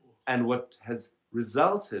 And what has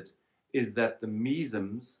resulted is that the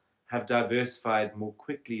mesums have diversified more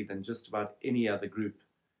quickly than just about any other group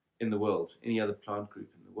in the world, any other plant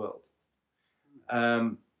group in the world.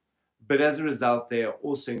 But as a result, they are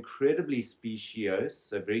also incredibly speciose,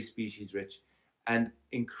 so very species rich, and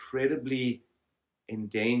incredibly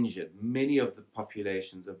endangered. Many of the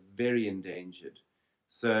populations are very endangered.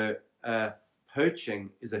 So poaching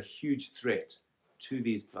is a huge threat to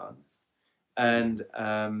these plants. And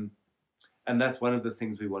that's one of the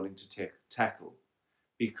things we're wanting to tackle,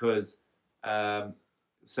 because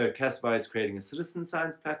so Casabio is creating a citizen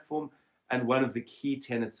science platform, and one of the key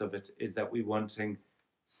tenets of it is that we're wanting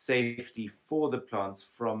safety for the plants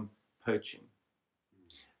from poaching.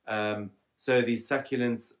 So these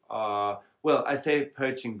succulents are, well, I say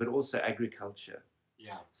poaching, but also agriculture.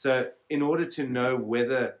 Yeah. So in order to know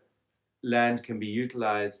whether land can be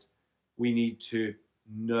utilized, we need to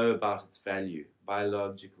know about its value,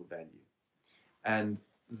 biological value. And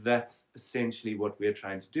that's essentially what we're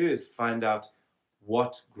trying to do, is find out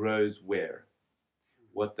what grows where,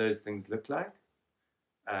 what those things look like.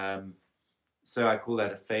 So I call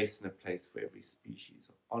that a face and a place for every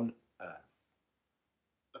species on Earth.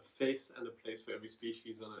 A face and a place for every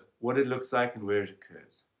species on Earth. What it looks like and where it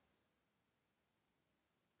occurs.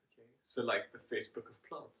 Okay, so like the Facebook of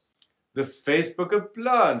plants. The Facebook of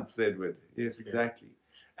plants, Edward. Yes, exactly.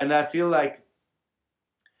 And I feel like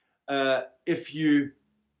if you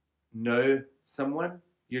know someone,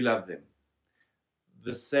 you love them.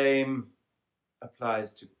 The same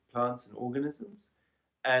applies to plants and organisms.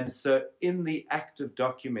 And so in the act of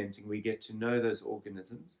documenting, we get to know those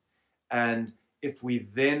organisms. And if we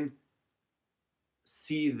then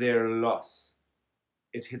see their loss,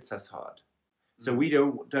 it hits us hard. So we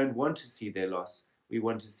don't want to see their loss. We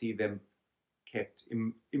want to see them kept,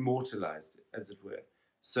 immortalized, as it were.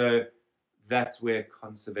 So that's where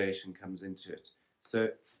conservation comes into it. So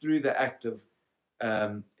through the act of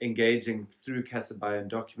engaging through Casabio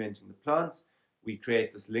and documenting the plants, we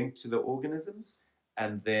create this link to the organisms,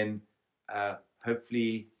 and then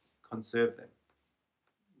hopefully conserve them.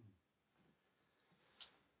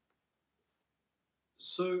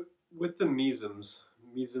 So with the mesums,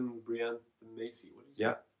 Mesum brianthemacea, what do you say?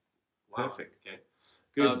 Yeah, wow. Perfect. Okay.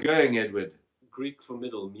 Good going, Edward. Greek for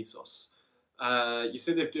middle, mesos. You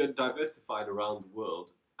said they've diversified around the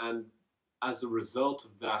world, and as a result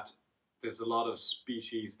of that, there's a lot of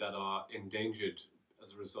species that are endangered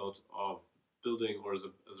as a result of building or as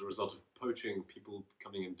a result of poaching, people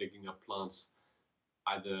coming and digging up plants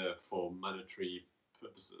either for monetary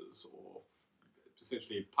purposes or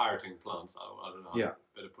essentially pirating plants. I don't know how to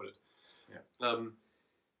better put it. Yeah.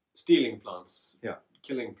 Stealing plants. Yeah.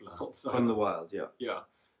 Killing plants. From the wild, yeah. Yeah.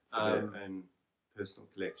 For their own personal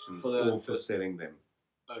collections or for selling them.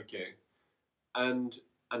 Okay. And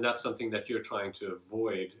that's something that you're trying to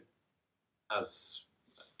avoid as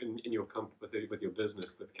in your with your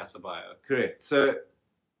business with Casabio. Correct. So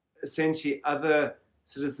essentially other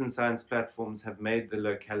citizen science platforms have made the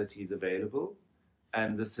localities available,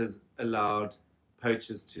 and this has allowed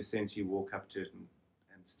poachers to essentially walk up to it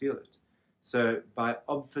and steal it. So by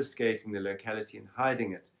obfuscating the locality and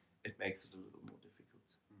hiding it, it makes it a little more difficult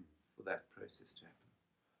for that process to happen.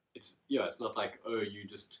 It's not like, oh, you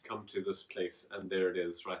just come to this place and there it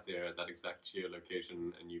is right there at that exact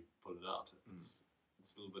geolocation and you pull it out. It's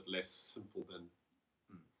a little bit less simple than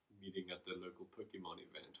meeting at the local Pokemon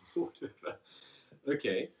event or whatever.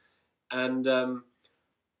 Okay. And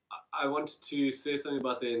I wanted to say something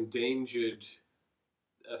about the endangered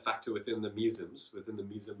factor within the mesums, within the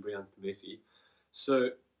Mesum brianthemacea. So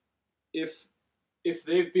if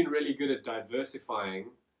they've been really good at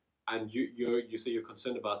diversifying, and you say you're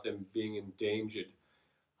concerned about them being endangered,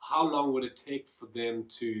 how long would it take for them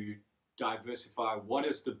to diversify? What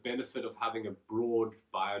is the benefit of having a broad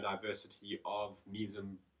biodiversity of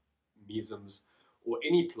mesums or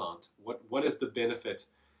any plant? What is the benefit?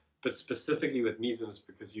 But specifically with mesums,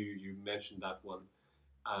 because you mentioned that one,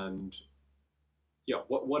 and yeah,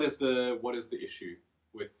 what is the issue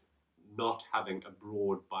with not having a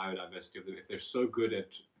broad biodiversity of them if they're so good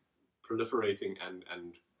at proliferating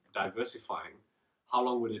and diversifying? How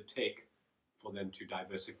long would it take for them to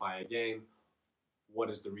diversify again? What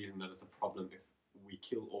is the reason that it's a problem if we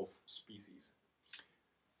kill off species?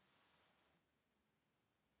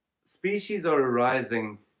 Species are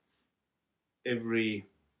arising every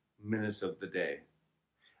minute of the day.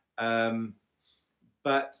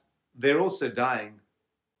 But they're also dying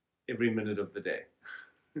every minute of the day.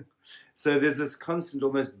 So there's this constant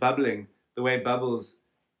almost bubbling, the way bubbles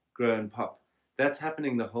grow and pop. That's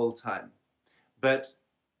happening the whole time. But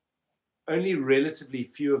only relatively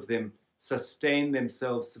few of them sustain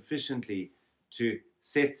themselves sufficiently to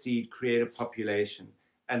set seed, create a population,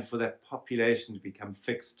 and for that population to become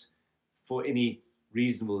fixed for any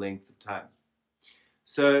reasonable length of time.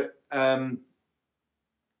 So,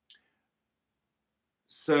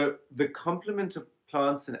 so the complement of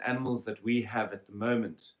plants and animals that we have at the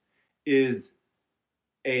moment is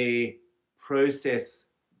a process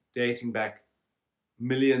dating back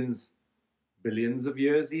millions, billions of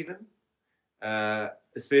years even,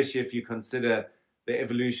 especially if you consider the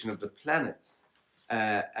evolution of the planets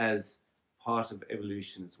as part of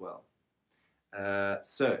evolution as well.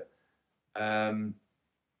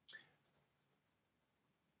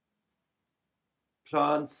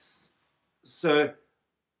 Plants, so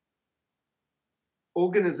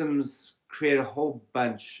organisms create a whole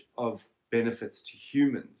bunch of benefits to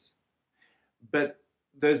humans, but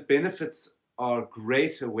those benefits are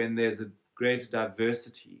greater when there's a greater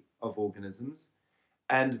diversity of organisms,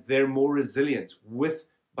 and they're more resilient. With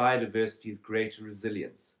biodiversity is greater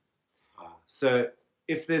resilience. So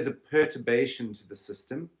if there's a perturbation to the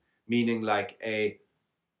system, meaning like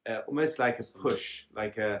almost like a push,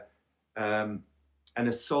 like an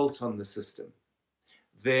assault on the system,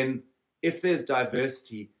 then if there's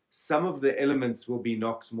diversity, some of the elements will be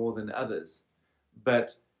knocked more than others,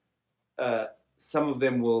 but some of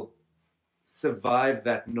them will survive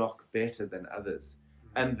that knock better than others.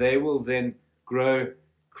 And they will then grow,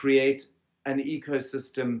 create an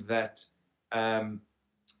ecosystem that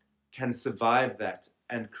can survive that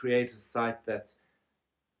and create a site that's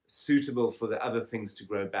suitable for the other things to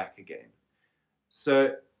grow back again.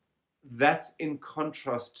 So that's in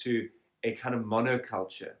contrast to a kind of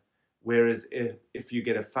monoculture, whereas if you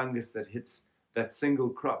get a fungus that hits that single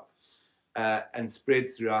crop and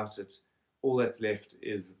spreads throughout it, all that's left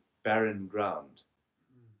is barren ground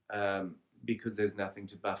because there's nothing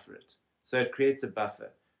to buffer it. So it creates a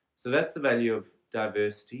buffer. So that's the value of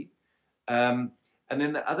diversity. And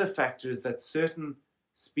then the other factor is that certain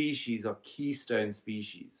species are keystone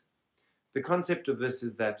species. The concept of this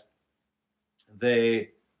is that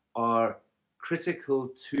they are critical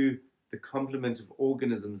to the complement of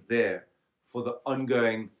organisms there for the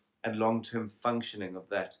ongoing and long-term functioning of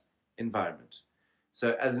that environment.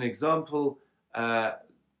 So as an example,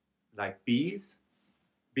 like bees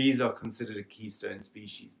are considered a keystone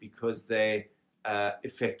species because they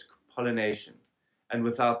effect pollination, and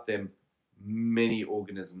without them, many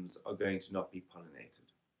organisms are going to not be pollinated.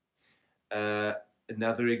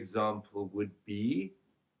 Another example would be,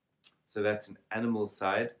 so that's an animal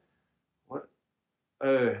side. What?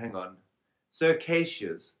 Oh, hang on. So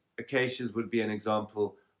acacias. Acacias would be an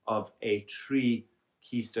example of a tree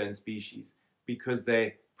keystone species because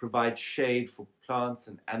they provide shade for plants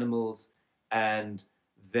and animals, and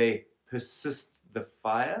they persist the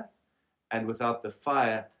fire, and without the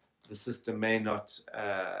fire, the system may not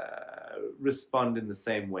respond in the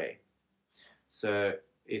same way. So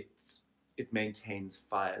it maintains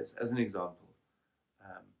fires, as an example.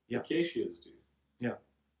 Yeah. Acacias do. Yeah.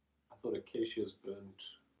 I thought acacias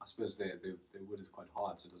burnt. I suppose their wood is quite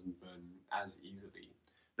hard, so it doesn't burn as easily.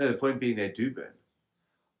 No, the point being they do burn.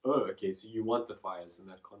 Oh, okay. So you want the fires in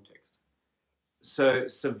that context. So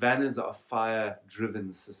savannas are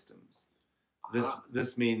fire-driven systems.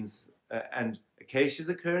 This means, and acacias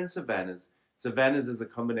occur in savannas. Savannas is a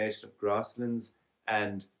combination of grasslands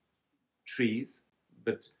and trees,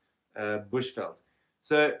 but bushveld.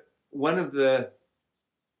 So one of the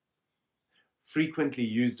frequently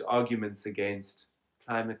used arguments against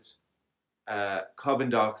climate, carbon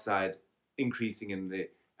dioxide increasing in the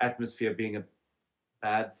atmosphere being a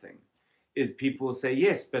bad thing, is people will say,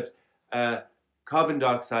 yes, but carbon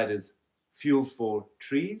dioxide is fuel for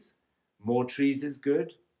trees, more trees is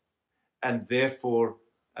good, and therefore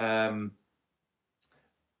the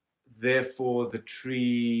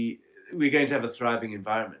tree, we're going to have a thriving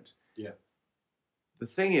environment. Yeah. The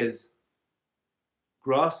thing is,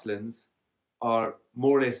 grasslands are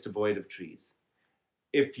more or less devoid of trees.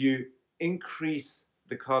 If you increase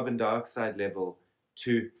the carbon dioxide level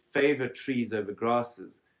to favor trees over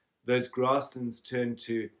grasses, those grasslands turn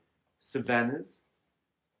to savannas,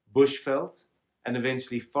 bushveld, and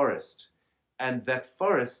eventually forest. And that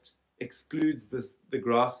forest excludes the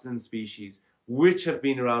grassland species, which have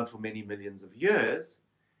been around for many millions of years.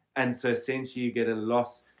 And so essentially you get a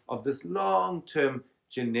loss of this long-term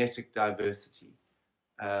genetic diversity.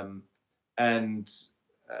 And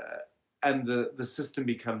the system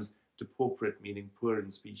becomes depauperate, meaning poor in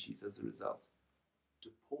species as a result.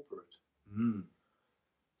 Depauperate? Mm.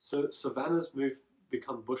 So savannas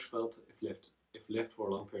become bushveld if left for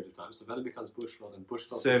a long period of time. Savanna becomes bushveld, and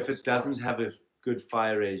bushveld. So if it doesn't have a good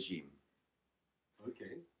fire regime.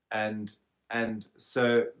 Okay. And And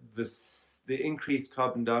so the increased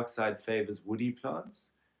carbon dioxide favors woody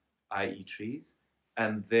plants, i.e. trees,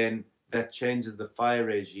 and then that changes the fire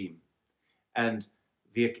regime. And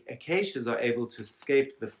the acacias are able to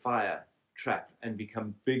escape the fire trap and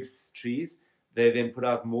become big trees. They then put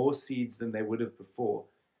out more seeds than they would have before.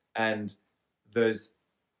 And those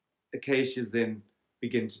acacias then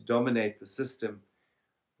begin to dominate the system.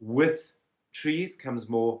 With trees comes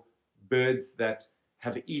more birds that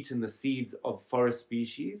have eaten the seeds of forest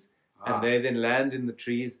species, and they then land in the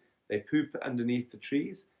trees. They poop underneath the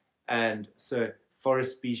trees, and so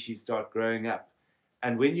forest species start growing up.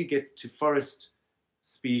 And when you get to forest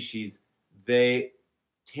species, they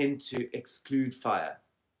tend to exclude fire.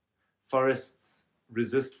 Forests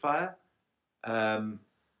resist fire.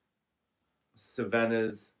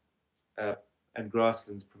 Savannas and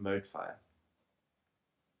grasslands promote fire.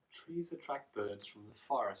 Trees attract birds from the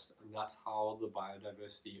forest, and that's how the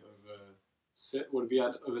biodiversity would it be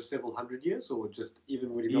over several hundred years, or would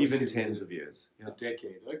even tens of years, a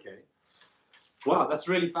decade? Okay. Wow, that's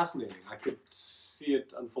really fascinating. I could see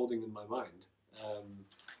it unfolding in my mind.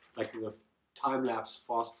 Like the time lapse,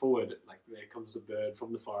 fast forward, like there comes a bird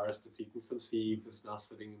from the forest. It's eaten some seeds. It's now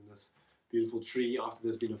sitting in this beautiful tree after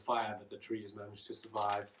there's been a fire, but the tree has managed to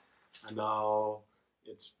survive, and now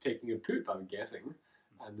it's taking a poop, I'm guessing.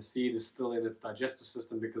 And the seed is still in its digestive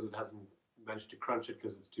system because it hasn't managed to crunch it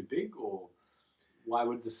because it's too big? Or why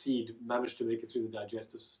would the seed manage to make it through the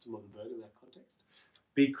digestive system of the bird in that context?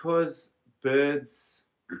 Because birds,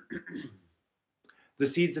 the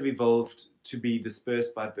seeds have evolved to be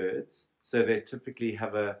dispersed by birds, so they typically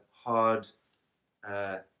have a hard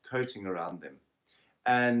coating around them.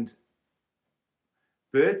 And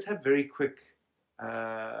birds have very quick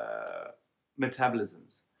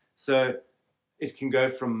metabolisms. So it can go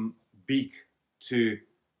from beak to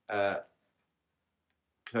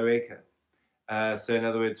cloaca. So in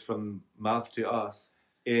other words, from mouth to arse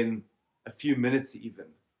in a few minutes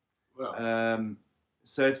even. Wow.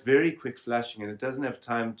 So it's very quick flushing, and it doesn't have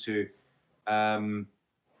time to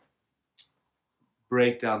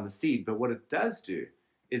break down the seed. But what it does do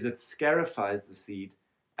is it scarifies the seed,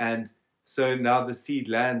 and so now the seed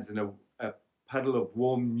lands in a puddle of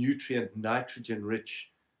warm, nutrient,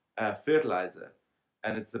 nitrogen-rich fertilizer,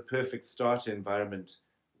 and it's the perfect starter environment,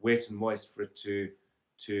 wet and moist, for it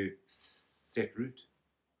to set root.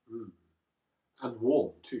 Mm. And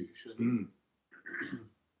warm too, surely.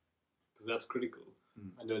 Because that's critical.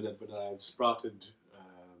 I know that when I've sprouted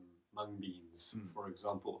mung beans, for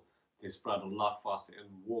example, they sprout a lot faster in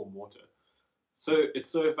warm water. So it's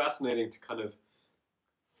so fascinating to kind of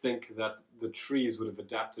think that the trees would have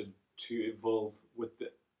adapted to evolve with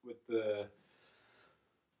the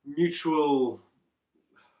mutual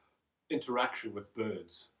interaction with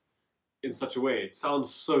birds in such a way. It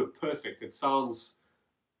sounds so perfect. It sounds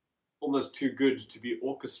almost too good to be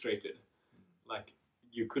orchestrated. Like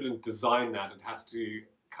you couldn't design that. It has to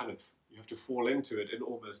you have to fall into it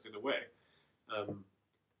almost in a way.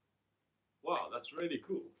 Wow, that's really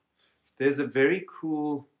cool. There's a very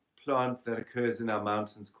cool plant that occurs in our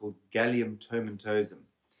mountains called Gallium tomentosum,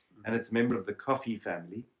 and it's a member of the coffee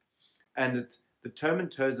family. And the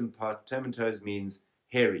tomentosum part, tomentose means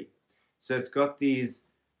hairy. So it's got these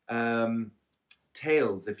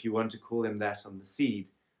tails, if you want to call them that, on the seed,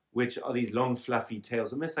 which are these long fluffy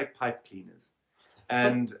tails, almost like pipe cleaners.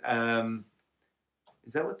 And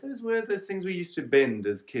is that what those were? Those things we used to bend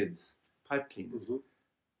as kids? Pipe cleaners. Mm-hmm.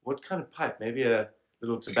 What kind of pipe? Maybe a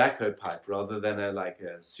little tobacco pipe rather than a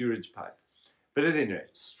sewage pipe. But at any rate.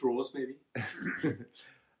 Straws, maybe?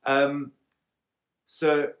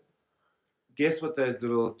 So guess what those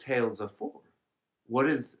little tails are for? What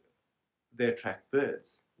is they attract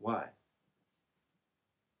birds? Why?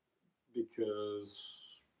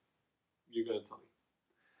 Because you're going to tell me.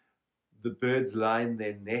 The birds line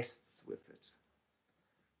their nests with it.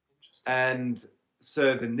 And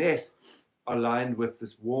so the nests are lined with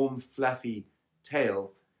this warm, fluffy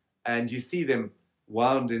tail, and you see them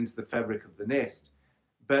wound into the fabric of the nest.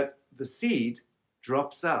 But the seed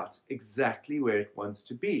drops out exactly where it wants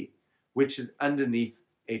to be, which is underneath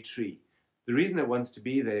a tree. The reason it wants to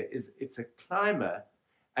be there is it's a climber,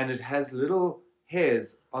 and it has little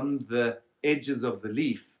hairs on the edges of the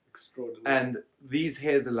leaf. Extraordinary. And these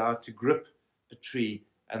hairs allow it to grip a tree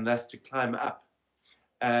and thus to climb up.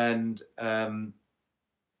 And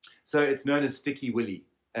so it's known as sticky willy.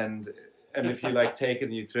 And if you take it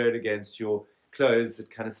and you throw it against your clothes, it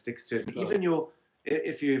kind of sticks to it. Even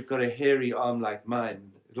if you've got a hairy arm like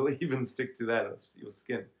mine, it'll even stick to that, your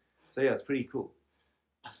skin. So yeah, it's pretty cool.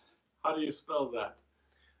 How do you spell that?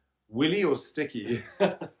 Willy or sticky?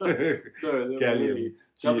 No, Gallium.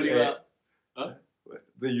 Huh?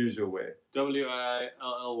 The usual way. Willy or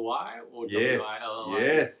Yes, Willy?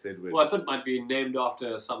 yes, Edward. Well, I thought it might be named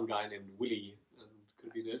after some guy named Willie. And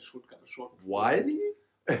could be the short. Wiley?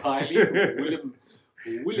 William.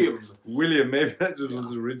 William, maybe that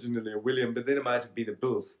was originally a William, but then it might have been a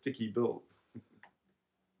Bill, Sticky Bill.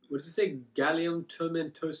 What did you say? Gallium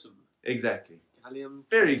tomentosum. Exactly. Gallium.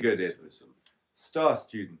 Very good, Edward. Star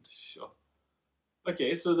student. Sure.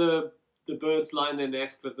 Okay, so the birds line their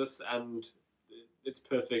nest with this, and it's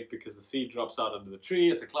perfect because the seed drops out under the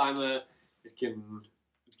tree. It's a climber. It can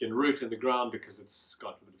root in the ground because it's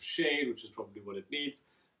got a bit of shade, which is probably what it needs.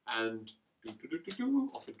 And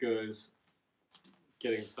off it goes,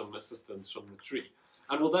 getting some assistance from the tree.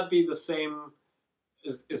 And will that be the same?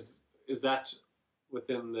 Is that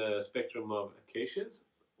within the spectrum of acacias,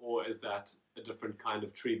 or is that a different kind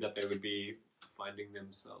of tree that they would be finding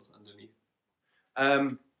themselves underneath?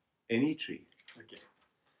 Any tree.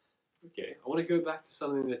 Okay. I want to go back to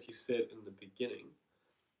something that you said in the beginning.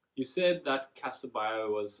 You said that Casabio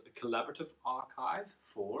was a collaborative archive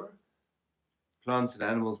for plants and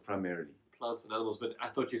animals primarily. Plants and animals, but I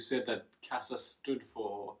thought you said that CASA stood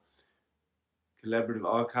for Collaborative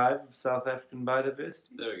Archive of South African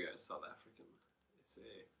Biodiversity. There we go, South African.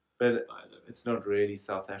 But it's not really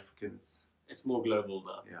South African. It's more global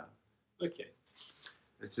now. Yeah. Okay.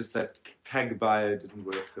 It's just that CAGBio didn't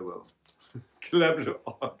work so well. Collaborative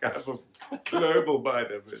Archive of Global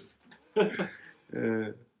Biodiversity.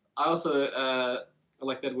 I also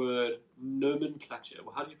like that word nomenclature.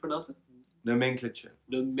 Well, how do you pronounce it? Nomenclature.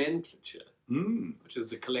 Nomenclature. Which is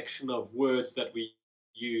the collection of words that we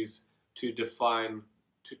use to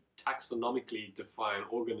taxonomically define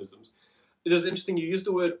organisms. It was interesting, you used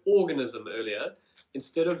the word organism earlier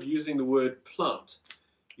instead of using the word plant.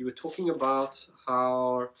 You were talking about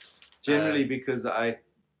how... Generally, because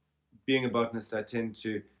being a botanist, I tend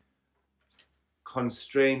to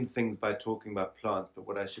constrain things by talking about plants, but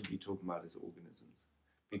what I should be talking about is organisms,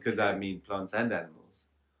 because I mean plants and animals.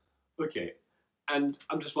 Okay, and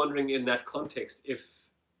I'm just wondering in that context, if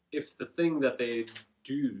the thing that they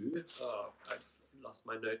do... Oh, I've lost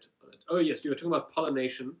my note on it. Oh yes, you were talking about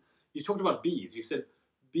pollination. You talked about bees. You said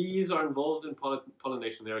bees are involved in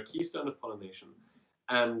pollination. They're a keystone of pollination.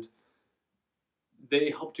 And they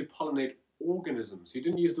help to pollinate organisms. You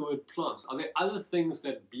didn't use the word plants. Are there other things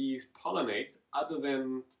that bees pollinate other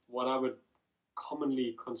than what I would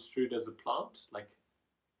commonly construe as a plant? Like,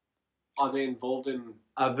 are they involved in...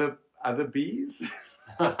 Other bees?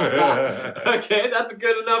 Okay, that's a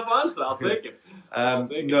good enough answer. I'll take it.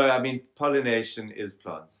 No, I mean, pollination is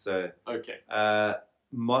plants. So, okay.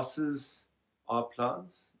 Mosses are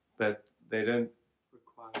plants, but they don't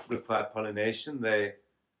require pollination. They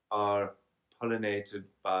are pollinated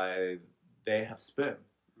by, they have sperm.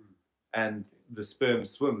 And the sperm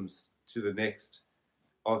swims to the next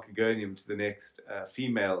archegonium, to the next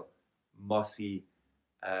female mossy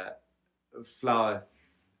flower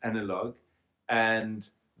analog. And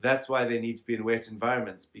that's why they need to be in wet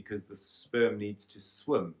environments, because the sperm needs to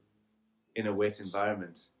swim in a wet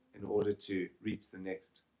environment in order to reach the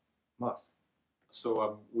next moss. So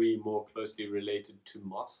are we more closely related to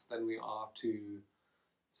moss than we are to,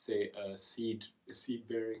 say, a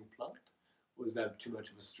seed-bearing plant? Or is that too much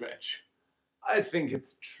of a stretch? I think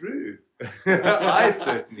it's true. I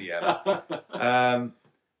certainly am.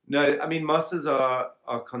 No, I mean, mosses are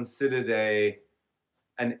considered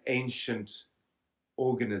an ancient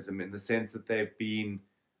organism in the sense that they've been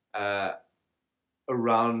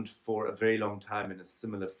around for a very long time in a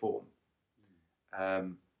similar form.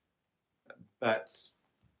 But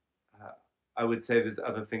I would say there's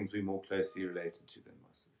other things we're more closely related to than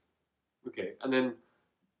mosses. Okay, and then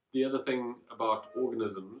the other thing about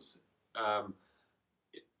organisms,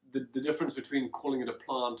 the difference between calling it a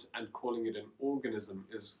plant and calling it an organism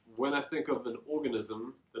is, when I think of an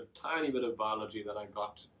organism, the tiny bit of biology that I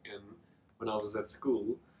got in when I was at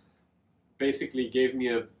school basically gave me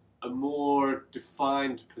a more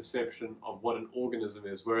defined perception of what an organism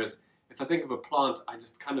is. Whereas if I think of a plant, I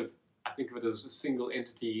think of it as a single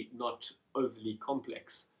entity, not overly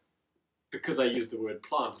complex. Because I use the word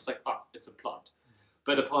plant, it's like, it's a plant.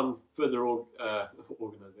 But upon further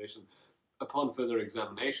upon further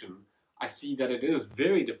examination, I see that it is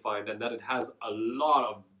very defined and that it has a lot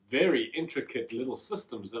of very intricate little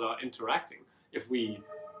systems that are interacting. If we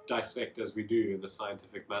dissect as we do in a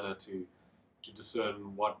scientific manner to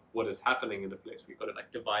discern what is happening in a place, we've got to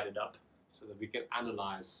like divide it up so that we can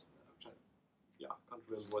analyze. I can't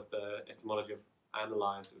remember what the etymology of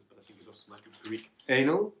analyze is, but I think it also might be Greek.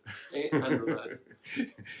 Anal? Analyze.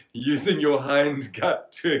 Using your hind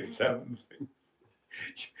gut to examine things.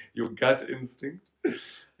 Your gut instinct.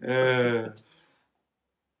 And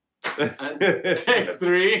take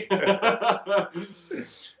 3.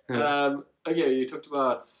 Okay, you talked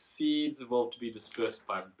about seeds evolved to be dispersed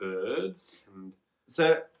by birds. And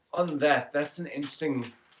So on that's an interesting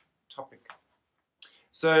topic.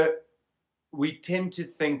 So we tend to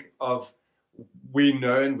think of, we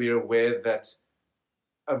know and we're aware that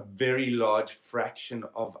a very large fraction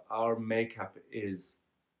of our makeup is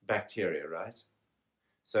bacteria, right?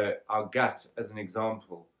 So our gut, as an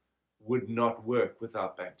example, would not work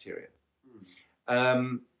without bacteria.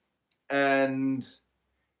 And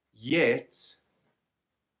yet,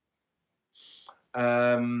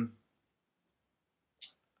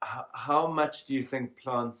 how much do you think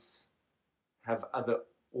plants have other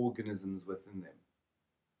organisms within them?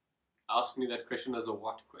 Ask me that question as a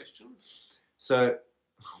what question? So,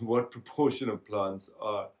 what proportion of plants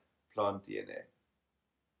are plant DNA?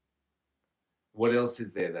 What else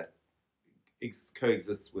is there that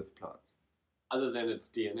coexists with plants? Other than its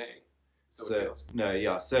DNA. So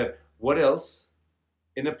what else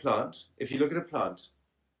in a plant, if you look at a plant,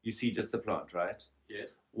 you see just the plant, right?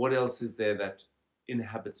 Yes. What else is there that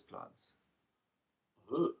inhabits plants?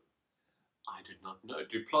 Oh, I did not know.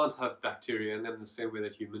 Do plants have bacteria in them the same way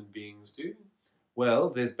that human beings do? Well,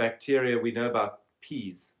 there's bacteria. We know about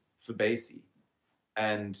peas, Fabaceae,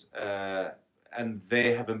 and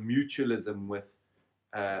they have a mutualism with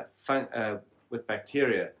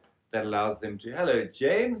bacteria that allows them to. Hello,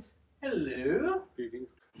 James. Hello.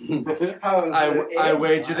 Greetings. I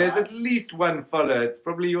wager there's at least one follower. It's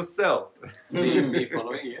probably yourself. It's me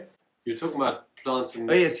following, yes. You're talking about plants and...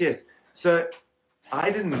 Oh, yes. So, I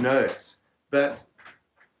didn't know it, but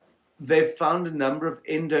they've found a number of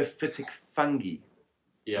endophytic fungi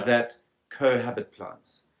that cohabit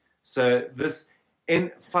plants. So, this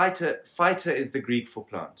phyta is the Greek for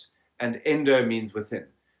plant, and endo means within.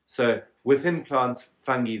 So, within plants,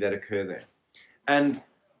 fungi that occur there. And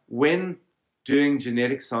when doing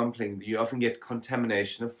genetic sampling, you often get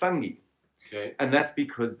contamination of fungi. Okay. And that's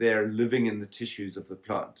because they're living in the tissues of the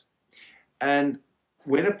plant. And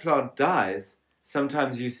when a plant dies,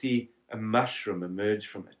 sometimes you see a mushroom emerge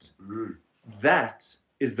from it. Mm. That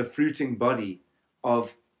is the fruiting body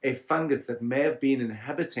of a fungus that may have been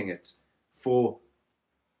inhabiting it for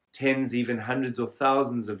tens, even hundreds or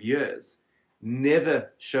thousands of years,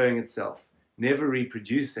 never showing itself, never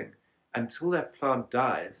reproducing, until that plant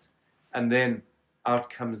dies, and then out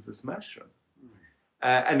comes this mushroom.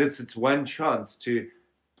 And it's its one chance to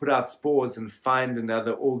put out spores and find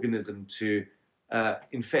another organism to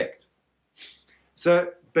infect.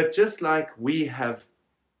 So, but just like we have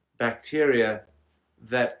bacteria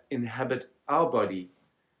that inhabit our body,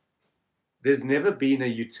 there's never been a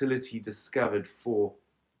utility discovered for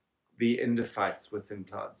the endophytes within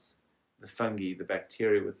plants, the fungi, the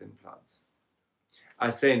bacteria within plants. I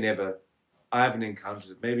say never. I haven't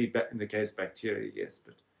encountered it. Maybe in the case of bacteria, yes,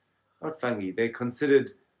 but not fungi. They're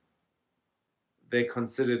considered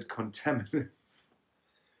contaminants.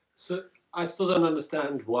 So I still don't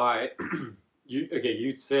understand why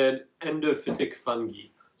you said endophytic fungi.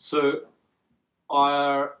 So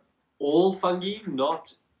are all fungi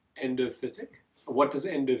not endophytic? What does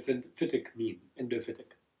endophytic mean?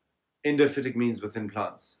 Endophytic. Endophytic means within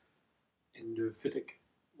plants. Endophytic.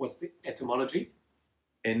 What's the etymology?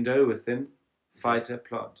 Endo, within, phyta,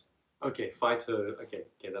 plant. Okay, phyto. Okay,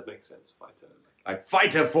 that makes sense. Phyto. Like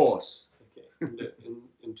fighter force. Okay,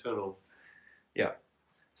 internal. Yeah.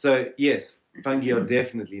 So yes, fungi are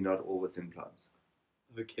definitely not all within plants.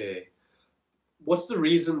 Okay. What's the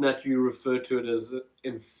reason that you refer to it as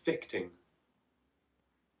infecting?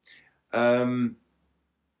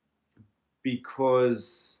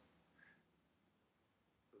 Because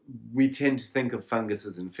we tend to think of fungus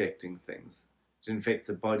as infecting things. It infects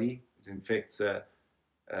a body. It infects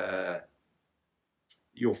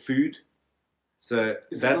your food. So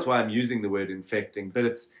that's why I'm using the word infecting. But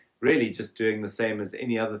it's really just doing the same as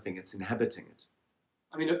any other thing. It's inhabiting it.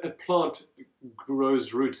 I mean, a plant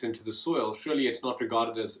grows roots into the soil. Surely it's not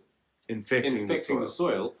regarded as infecting the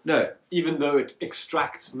soil. No. Even though it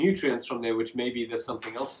extracts nutrients from there, which maybe there's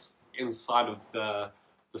something else inside of the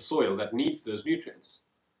soil that needs those nutrients.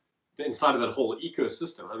 Inside of that whole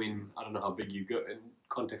ecosystem. I mean, I don't know how big you go in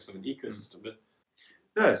context of an ecosystem, but...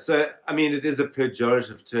 No, so, I mean, it is a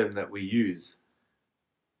pejorative term that we use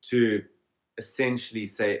to essentially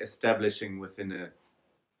say establishing within a...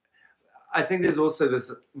 I think there's also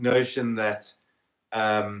this notion that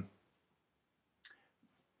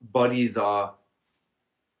bodies are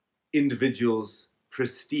individuals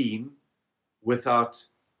pristine without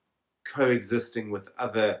coexisting with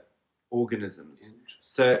other organisms.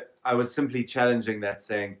 So I was simply challenging that,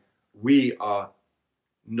 saying we are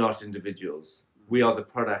not individuals. We are the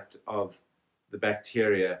product of the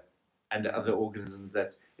bacteria and other organisms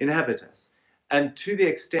that inhabit us. And to the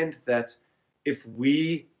extent that if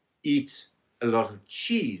we eat a lot of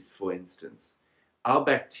cheese, for instance, our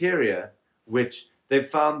bacteria, which they've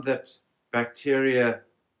found that bacteria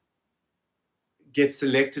get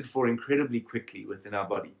selected for incredibly quickly within our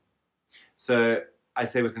body. So I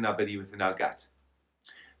say within our body, within our gut.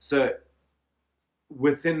 So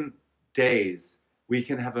within days, we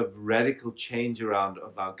can have a radical change around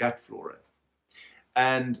of our gut flora.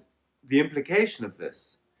 And the implication of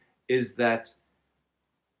this is that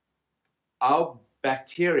our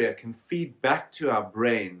bacteria can feed back to our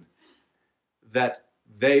brain that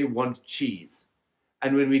they want cheese.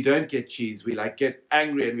 And when we don't get cheese, we like get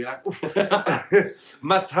angry and we're like,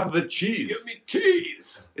 must have the cheese. Give me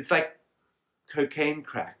cheese. It's like cocaine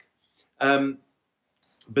crack.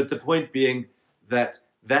 But the point being that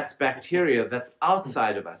that's bacteria that's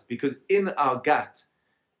outside of us, because in our gut,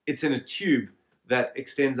 it's in a tube that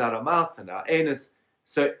extends out our mouth and our anus.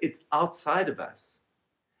 So it's outside of us.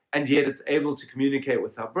 And yet it's able to communicate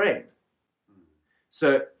with our brain.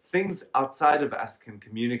 So things outside of us can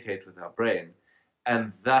communicate with our brain.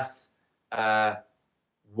 And thus,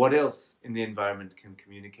 what else in the environment can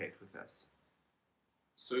communicate with us?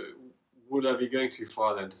 So would I be going too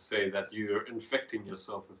far then to say that you're infecting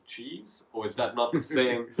yourself with cheese? Or is that not the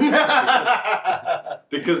same?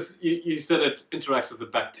 because you said it interacts with the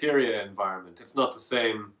bacteria environment. It's not the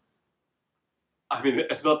same. I mean,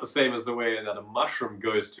 it's not the same as the way that a mushroom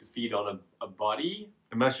goes to feed on a body.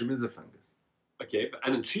 A mushroom is a fungus. Okay,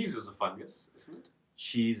 and then cheese is a fungus, isn't it?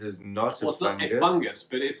 Cheese is not a fungus. It's not a fungus,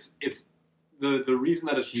 but it's the reason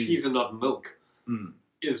that it's cheese and not milk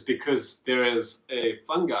is because there is a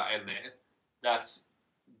fungi in there that's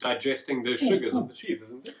digesting the sugars of the cheese,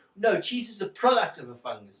 isn't it? No, cheese is a product of a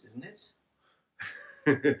fungus, isn't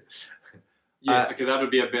it? Yes, okay, that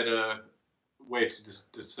would be a better way to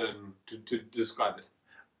discern to describe it.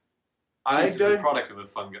 Cheese is the product of a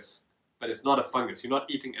fungus, but it's not a fungus. You're not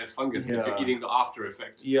eating a fungus, but you're eating the after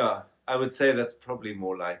effect. Yeah, I would say that's probably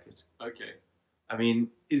more like it. Okay. I mean,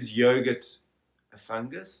 is yogurt a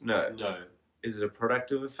fungus? No. No. Is it a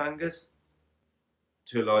product of a fungus?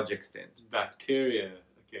 To a large extent. Bacteria,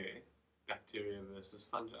 okay. Bacteria versus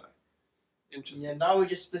fungi. Interesting. Yeah, now we're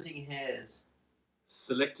just splitting hairs.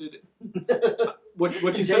 Selected.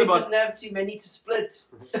 What you said about doesn't have too many to split.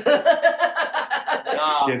 Get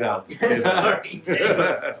out. Sorry, Dave.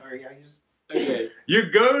 Sorry, I just. Okay. You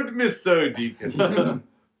goad me so, Deacon.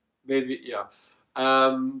 Maybe, yeah.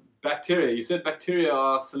 Bacteria. You said bacteria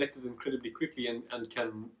are selected incredibly quickly, and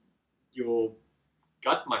can your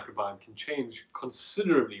gut microbiome can change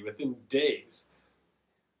considerably within days.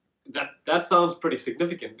 That sounds pretty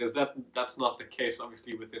significant. That's not the case,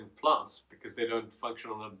 obviously, within plants because they don't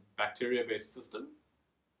function on a bacteria-based system?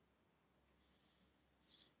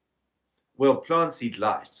 Well, plants eat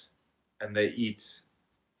light, and they eat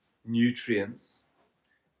nutrients,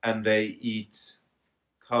 and they eat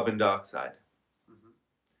carbon dioxide.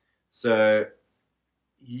 So,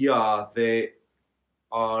 yeah, they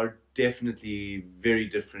are definitely very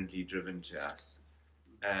differently driven to us.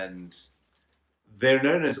 And they're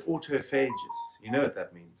known as autophages. You know what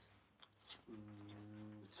that means?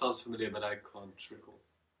 It sounds familiar, but I can't recall.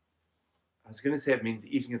 I was going to say it means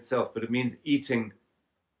eating itself, but it means eating,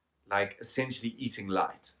 like essentially eating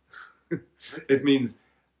light. It means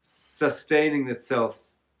sustaining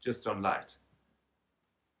itself just on light.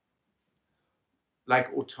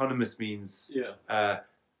 Like autonomous means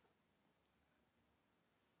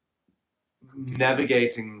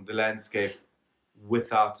navigating the landscape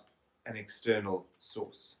without an external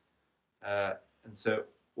source. And so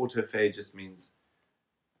autophagy just means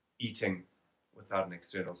eating without an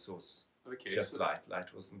external sourse. Okay. Just light.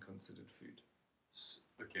 Light wasn't considered food.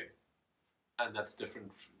 Okay. And that's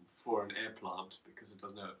different for an air plant because it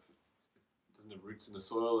doesn't have roots in the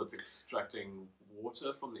soil. It's extracting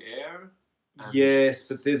water from the air. Yes,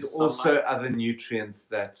 but there's also sunlight. other nutrients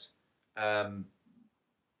that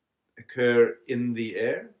occur in the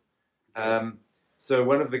air. So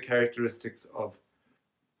one of the characteristics of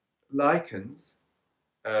lichens,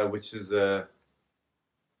 which is a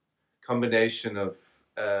combination of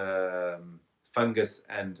fungus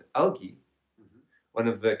and algae, one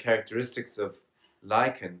of the characteristics of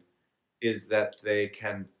lichen is that they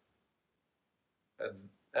can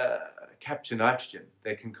capture nitrogen.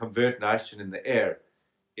 They can convert nitrogen in the air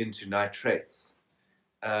into nitrates.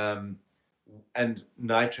 And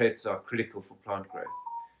nitrates are critical for plant growth.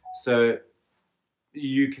 So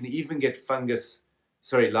you can even get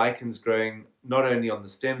lichens growing not only on the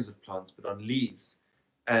stems of plants, but on leaves.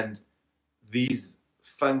 And these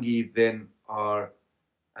fungi then are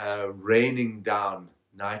raining down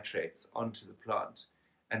nitrates onto the plant,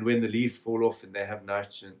 and when the leaves fall off and they have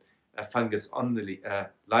nitrogen, fungus on the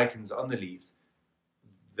lichens on the leaves,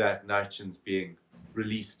 that nitrogen's being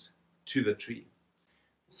released to the tree.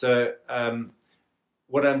 So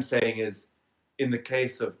what I'm saying is, in the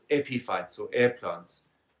case of epiphytes or air plants,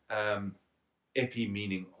 epi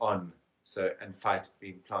meaning on, so, and phyte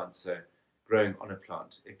being plant, so growing on a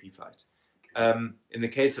plant, epiphyte. In the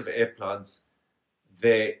case of air plants,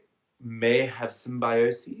 they may have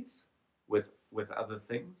symbioses with other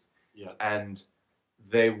things, and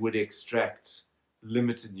they would extract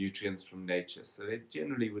limited nutrients from nature, so they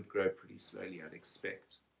generally would grow pretty slowly, I'd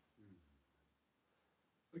expect.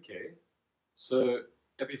 Okay, so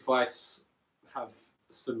epiphytes have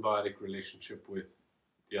a symbiotic relationship with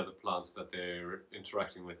the other plants that they're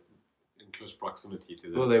interacting with in close proximity to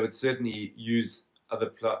them. Well, they would certainly use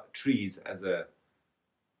other trees as a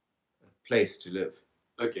place to live.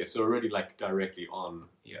 Okay, so already like directly on,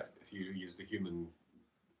 Yeah. if you use the human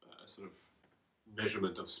sort of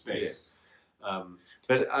measurement of space. Yes.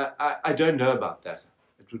 But I don't know about that.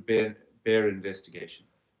 It would bear investigation.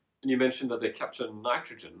 And you mentioned that they capture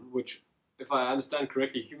nitrogen, which, if I understand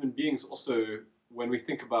correctly, human beings also, when we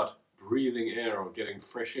think about breathing air or getting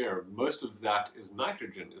fresh air, most of that is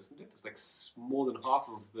nitrogen, isn't it? It's like more than half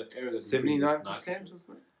of the air that we breathe is 79% nitrogen. or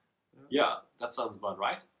something? Yeah, that sounds about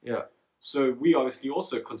right. Yeah. So we obviously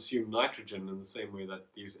also consume nitrogen in the same way that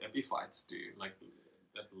these epiphytes do, like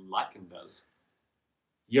that lichen does.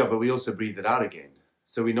 Yeah, but we also breathe it out again.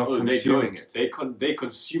 So we're not consuming it. They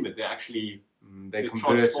consume it. They actually they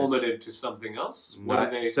transform it into something else.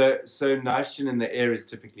 What do they? So nitrogen in the air is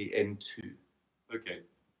typically N2. Okay.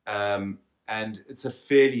 And it's a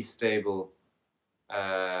fairly stable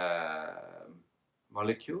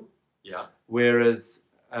molecule. Yeah. Whereas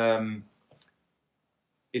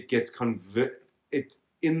it gets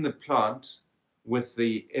in the plant with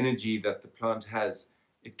the energy that the plant has,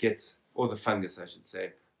 it gets, or the fungus, I should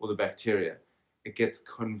say, or the bacteria, it gets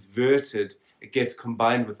converted, it gets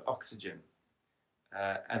combined with oxygen,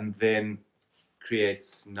 and then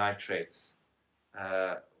creates nitrates,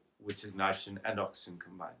 which is nitrogen and oxygen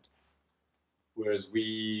combined. Whereas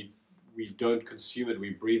we don't consume it,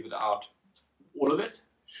 we breathe it out, all of it.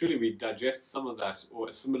 Surely we digest some of that, or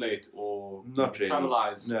assimilate, or Not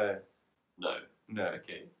metabolize. Really. No.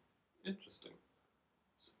 Okay, interesting.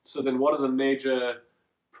 So then, what are the major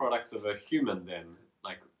products of a human then?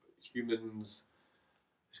 Like humans.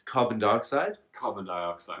 Carbon dioxide. Carbon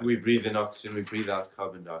dioxide. We breathe in oxygen, we breathe out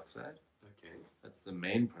carbon dioxide. Okay. That's the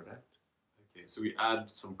main product. Okay, so we add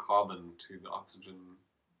some carbon to the oxygen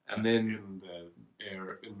and then in the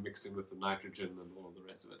air mixed in with the nitrogen and all the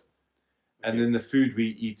rest of it. Okay. And then the food we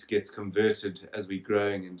eat gets converted as we're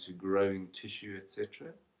growing into growing tissue,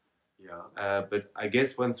 etc. Yeah. But I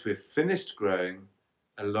guess once we're finished growing,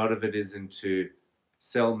 a lot of it is into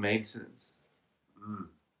cell maintenance.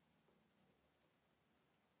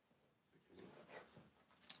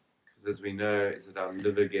 Because as we know, is that our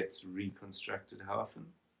liver gets reconstructed how often?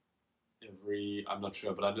 I'm not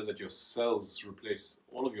sure, but I know that your cells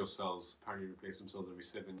all of your cells apparently replace themselves every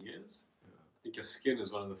 7 years. Yeah. I think your skin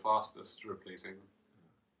is one of the fastest replacing.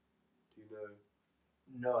 Do you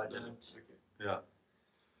know? No, I don't. Okay. Yeah.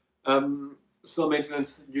 Cell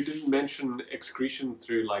maintenance, you didn't mention excretion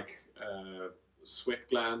through like sweat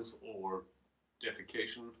glands or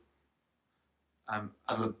defecation. I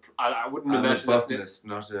wouldn't imagine that's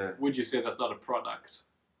not a... Would you say that's not a product?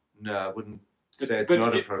 No, I wouldn't say it's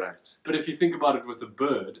not a product. But if you think about it with a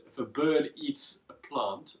bird, if a bird eats a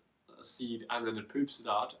plant, a seed, and then it poops it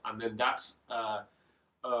out, and then that's a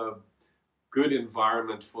good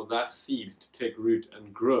environment for that seed to take root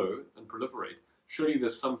and grow and proliferate, surely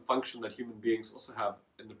there's some function that human beings also have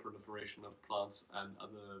in the proliferation of plants and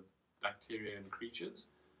other bacteria and creatures.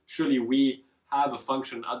 Surely we have a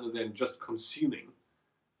function other than just consuming.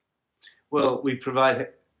 Well, we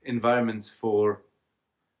provide environments for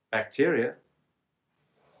bacteria.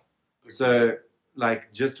 Okay. So,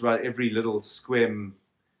 like, just about every little square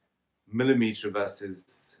millimeter of us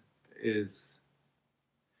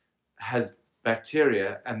has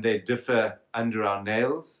bacteria, and they differ under our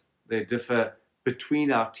nails. They differ between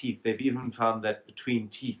our teeth. They've even found that between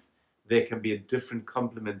teeth there can be a different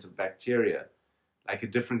complement of bacteria, like a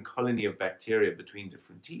different colony of bacteria between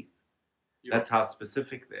different teeth. Yeah. That's how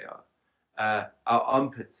specific they are. Our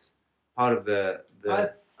armpits, part of the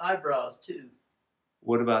eyebrows too.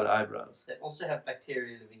 What about eyebrows? They also have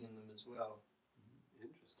bacteria living in them as well.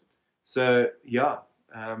 Interesting. So yeah,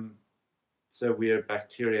 so we're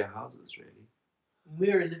bacteria houses really.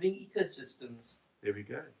 We're living ecosystems. There we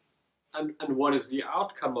go. And what is the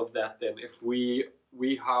outcome of that then? If we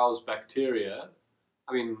house bacteria,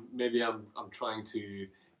 I mean, maybe I'm trying to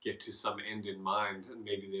get to some end in mind, and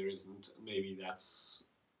maybe there isn't. Maybe that's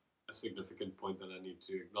a significant point that I need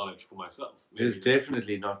to acknowledge for myself. Maybe There's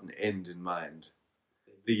definitely not an end in mind.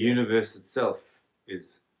 The Yeah. universe itself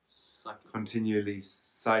is Cycling. continually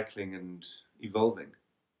cycling and evolving.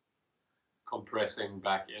 Compressing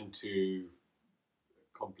back into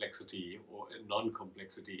complexity or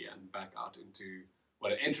non-complexity and back out into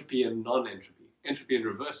what entropy and non-entropy, entropy and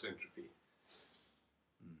reverse entropy.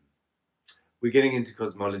 We're getting into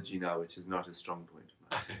cosmology now, which is not a strong point of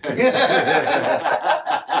mine.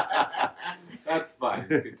 That's fine.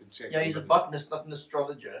 It's good to check. Yeah, he's a botanist, not an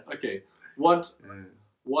astrologer. Okay,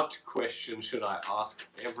 what question should I ask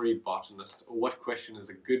every botanist, or what question is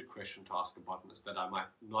a good question to ask a botanist that I might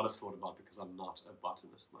not have thought about because I'm not a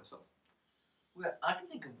botanist myself? Well, I can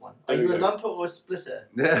think of one. There Are you you a go. lumper or a splitter?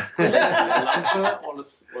 Lumper or a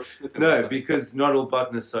splitter? No, because not all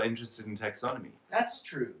botanists are interested in taxonomy. That's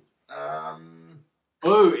true.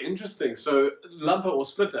 Oh, interesting. So lumper or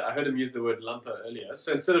splitter. I heard him use the word lumper earlier.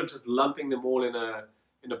 So instead of just lumping them all in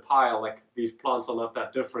a pile, like these plants are not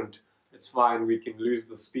that different, it's fine. We can lose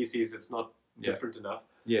the species. It's not different enough.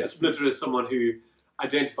 A Yes. splitter is someone who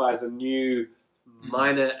identifies a new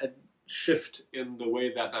minor shift in the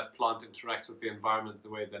way that that plant interacts with the environment, the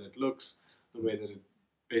way that it looks, the way that it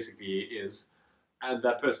basically is. And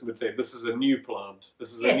that person would say, this is a new plant.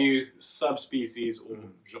 This is a new subspecies or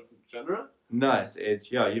genre. Nice, Ed.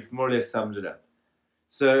 Yeah, you've more or less summed it up.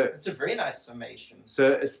 So, It's a very nice summation.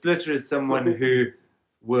 so a splitter is someone who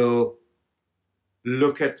will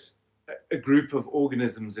look at a group of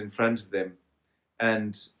organisms in front of them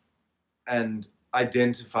and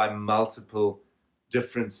identify multiple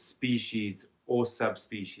different species or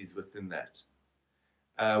subspecies within that.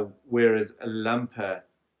 Whereas a lumper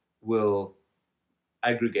will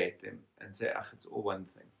aggregate them and say, it's all one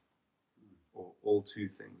thing, or all two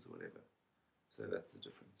things, or whatever. So that's the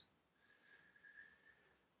difference.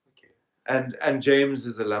 Okay. And James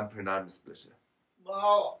is a lumper and I'm a splitter.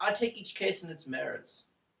 Well, I take each case and its merits.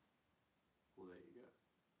 Well, there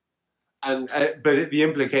you go. And But the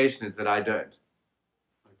implication is that I don't,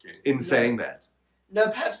 okay. in saying that. No,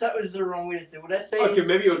 perhaps that was the wrong way to say it. What I say Okay, is,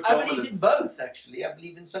 maybe your I believe in confidence. both, actually. I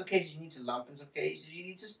believe in some cases you need to lump, in some cases you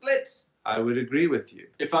need to split. I would agree with you.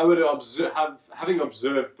 If I were to observe, having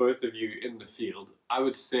observed both of you in the field, I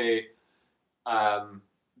would say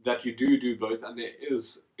that you do both, and there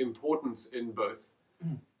is importance in both.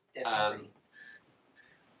 Definitely.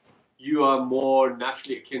 You are more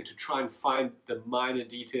naturally akin to try and find the minor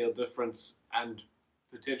detail difference and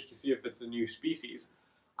potentially see if it's a new species.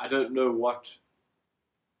 I don't know what.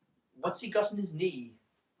 What's he got in his knee?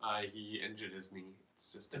 He injured his knee.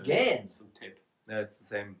 It's just Again? some tape. No, it's the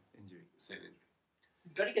same injury. Same injury.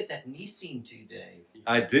 You've got to get that knee seen to, Dave.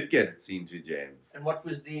 I did get it seen to, James. And what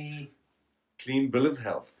was the... Clean bill of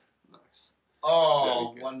health. Nice. Oh,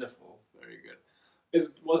 Very good. wonderful. Very good.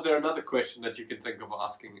 Was there another question that you can think of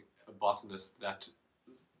asking a botanist that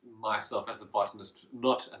myself as a botanist,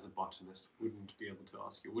 not as a botanist, wouldn't be able to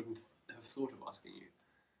ask you, wouldn't have thought of asking you?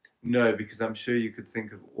 No, because I'm sure you could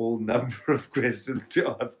think of all number of questions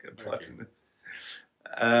to ask a botanist.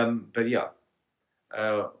 But yeah,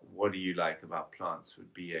 what do you like about plants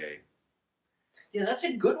would be a... Yeah, that's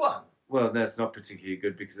a good one. Well, that's not particularly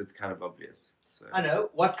good because it's kind of obvious. So. I know.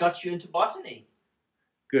 What got you into botany?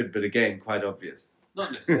 Good, but again, quite obvious.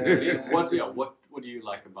 Not necessarily. What do you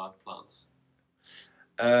like about plants?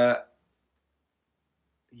 Yeah,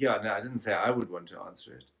 no, I didn't say I would want to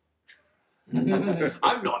answer it.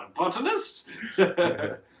 I'm not a botanist.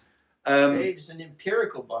 Dave's an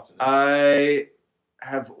empirical botanist. I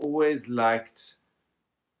have always liked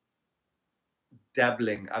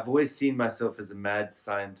dabbling. I've always seen myself as a mad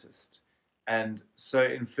scientist. And so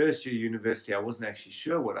in first year university, I wasn't actually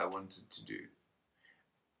sure what I wanted to do.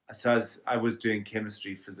 So I was doing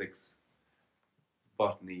chemistry, physics,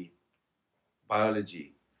 botany,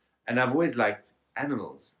 biology. And I've always liked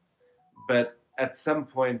animals. But at some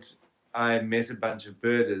point, I met a bunch of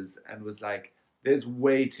birders and was like, there's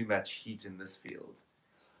way too much heat in this field.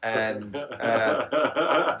 And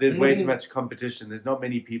there's way too much competition. There's not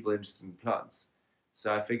many people interested in plants.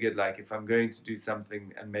 So I figured, like, if I'm going to do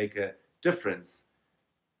something and make a difference,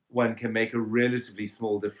 one can make a relatively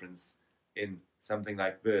small difference in something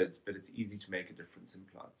like birds, but it's easy to make a difference in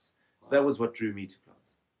plants. So that was what drew me to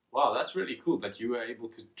plants. Wow, that's really cool that you were able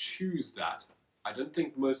to choose that. I don't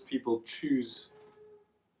think most people choose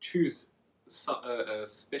a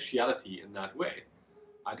speciality in that way.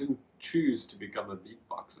 I didn't choose to become a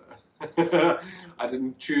beatboxer. I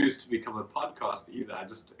didn't choose to become a podcaster either. I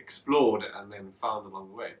just explored and then found along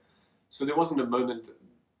the way. So there wasn't a moment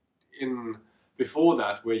before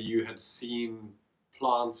that where you had seen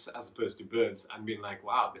plants as opposed to birds and been like,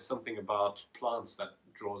 wow, there's something about plants that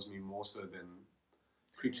draws me more so than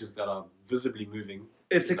creatures that are visibly moving.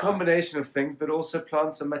 It's a combination of things, but also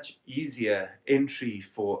plants are much easier entry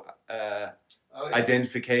for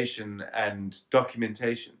identification and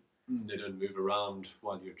documentation. They don't move around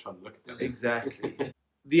while you're trying to look at them. Exactly.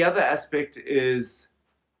 The other aspect is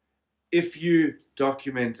if you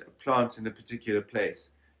document a plant in a particular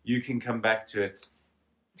place, you can come back to it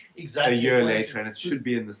Exactly. a year later and it should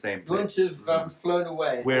be in the same place. You won't have flown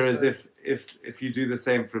away. Whereas so. if you do the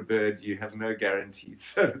same for a bird, you have no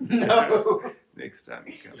guarantees that it's No. next time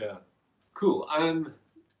you come. Yeah. Cool. I'm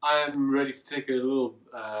ready to take a little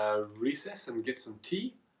recess and get some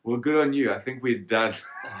tea. Well, good on you. I think we're done.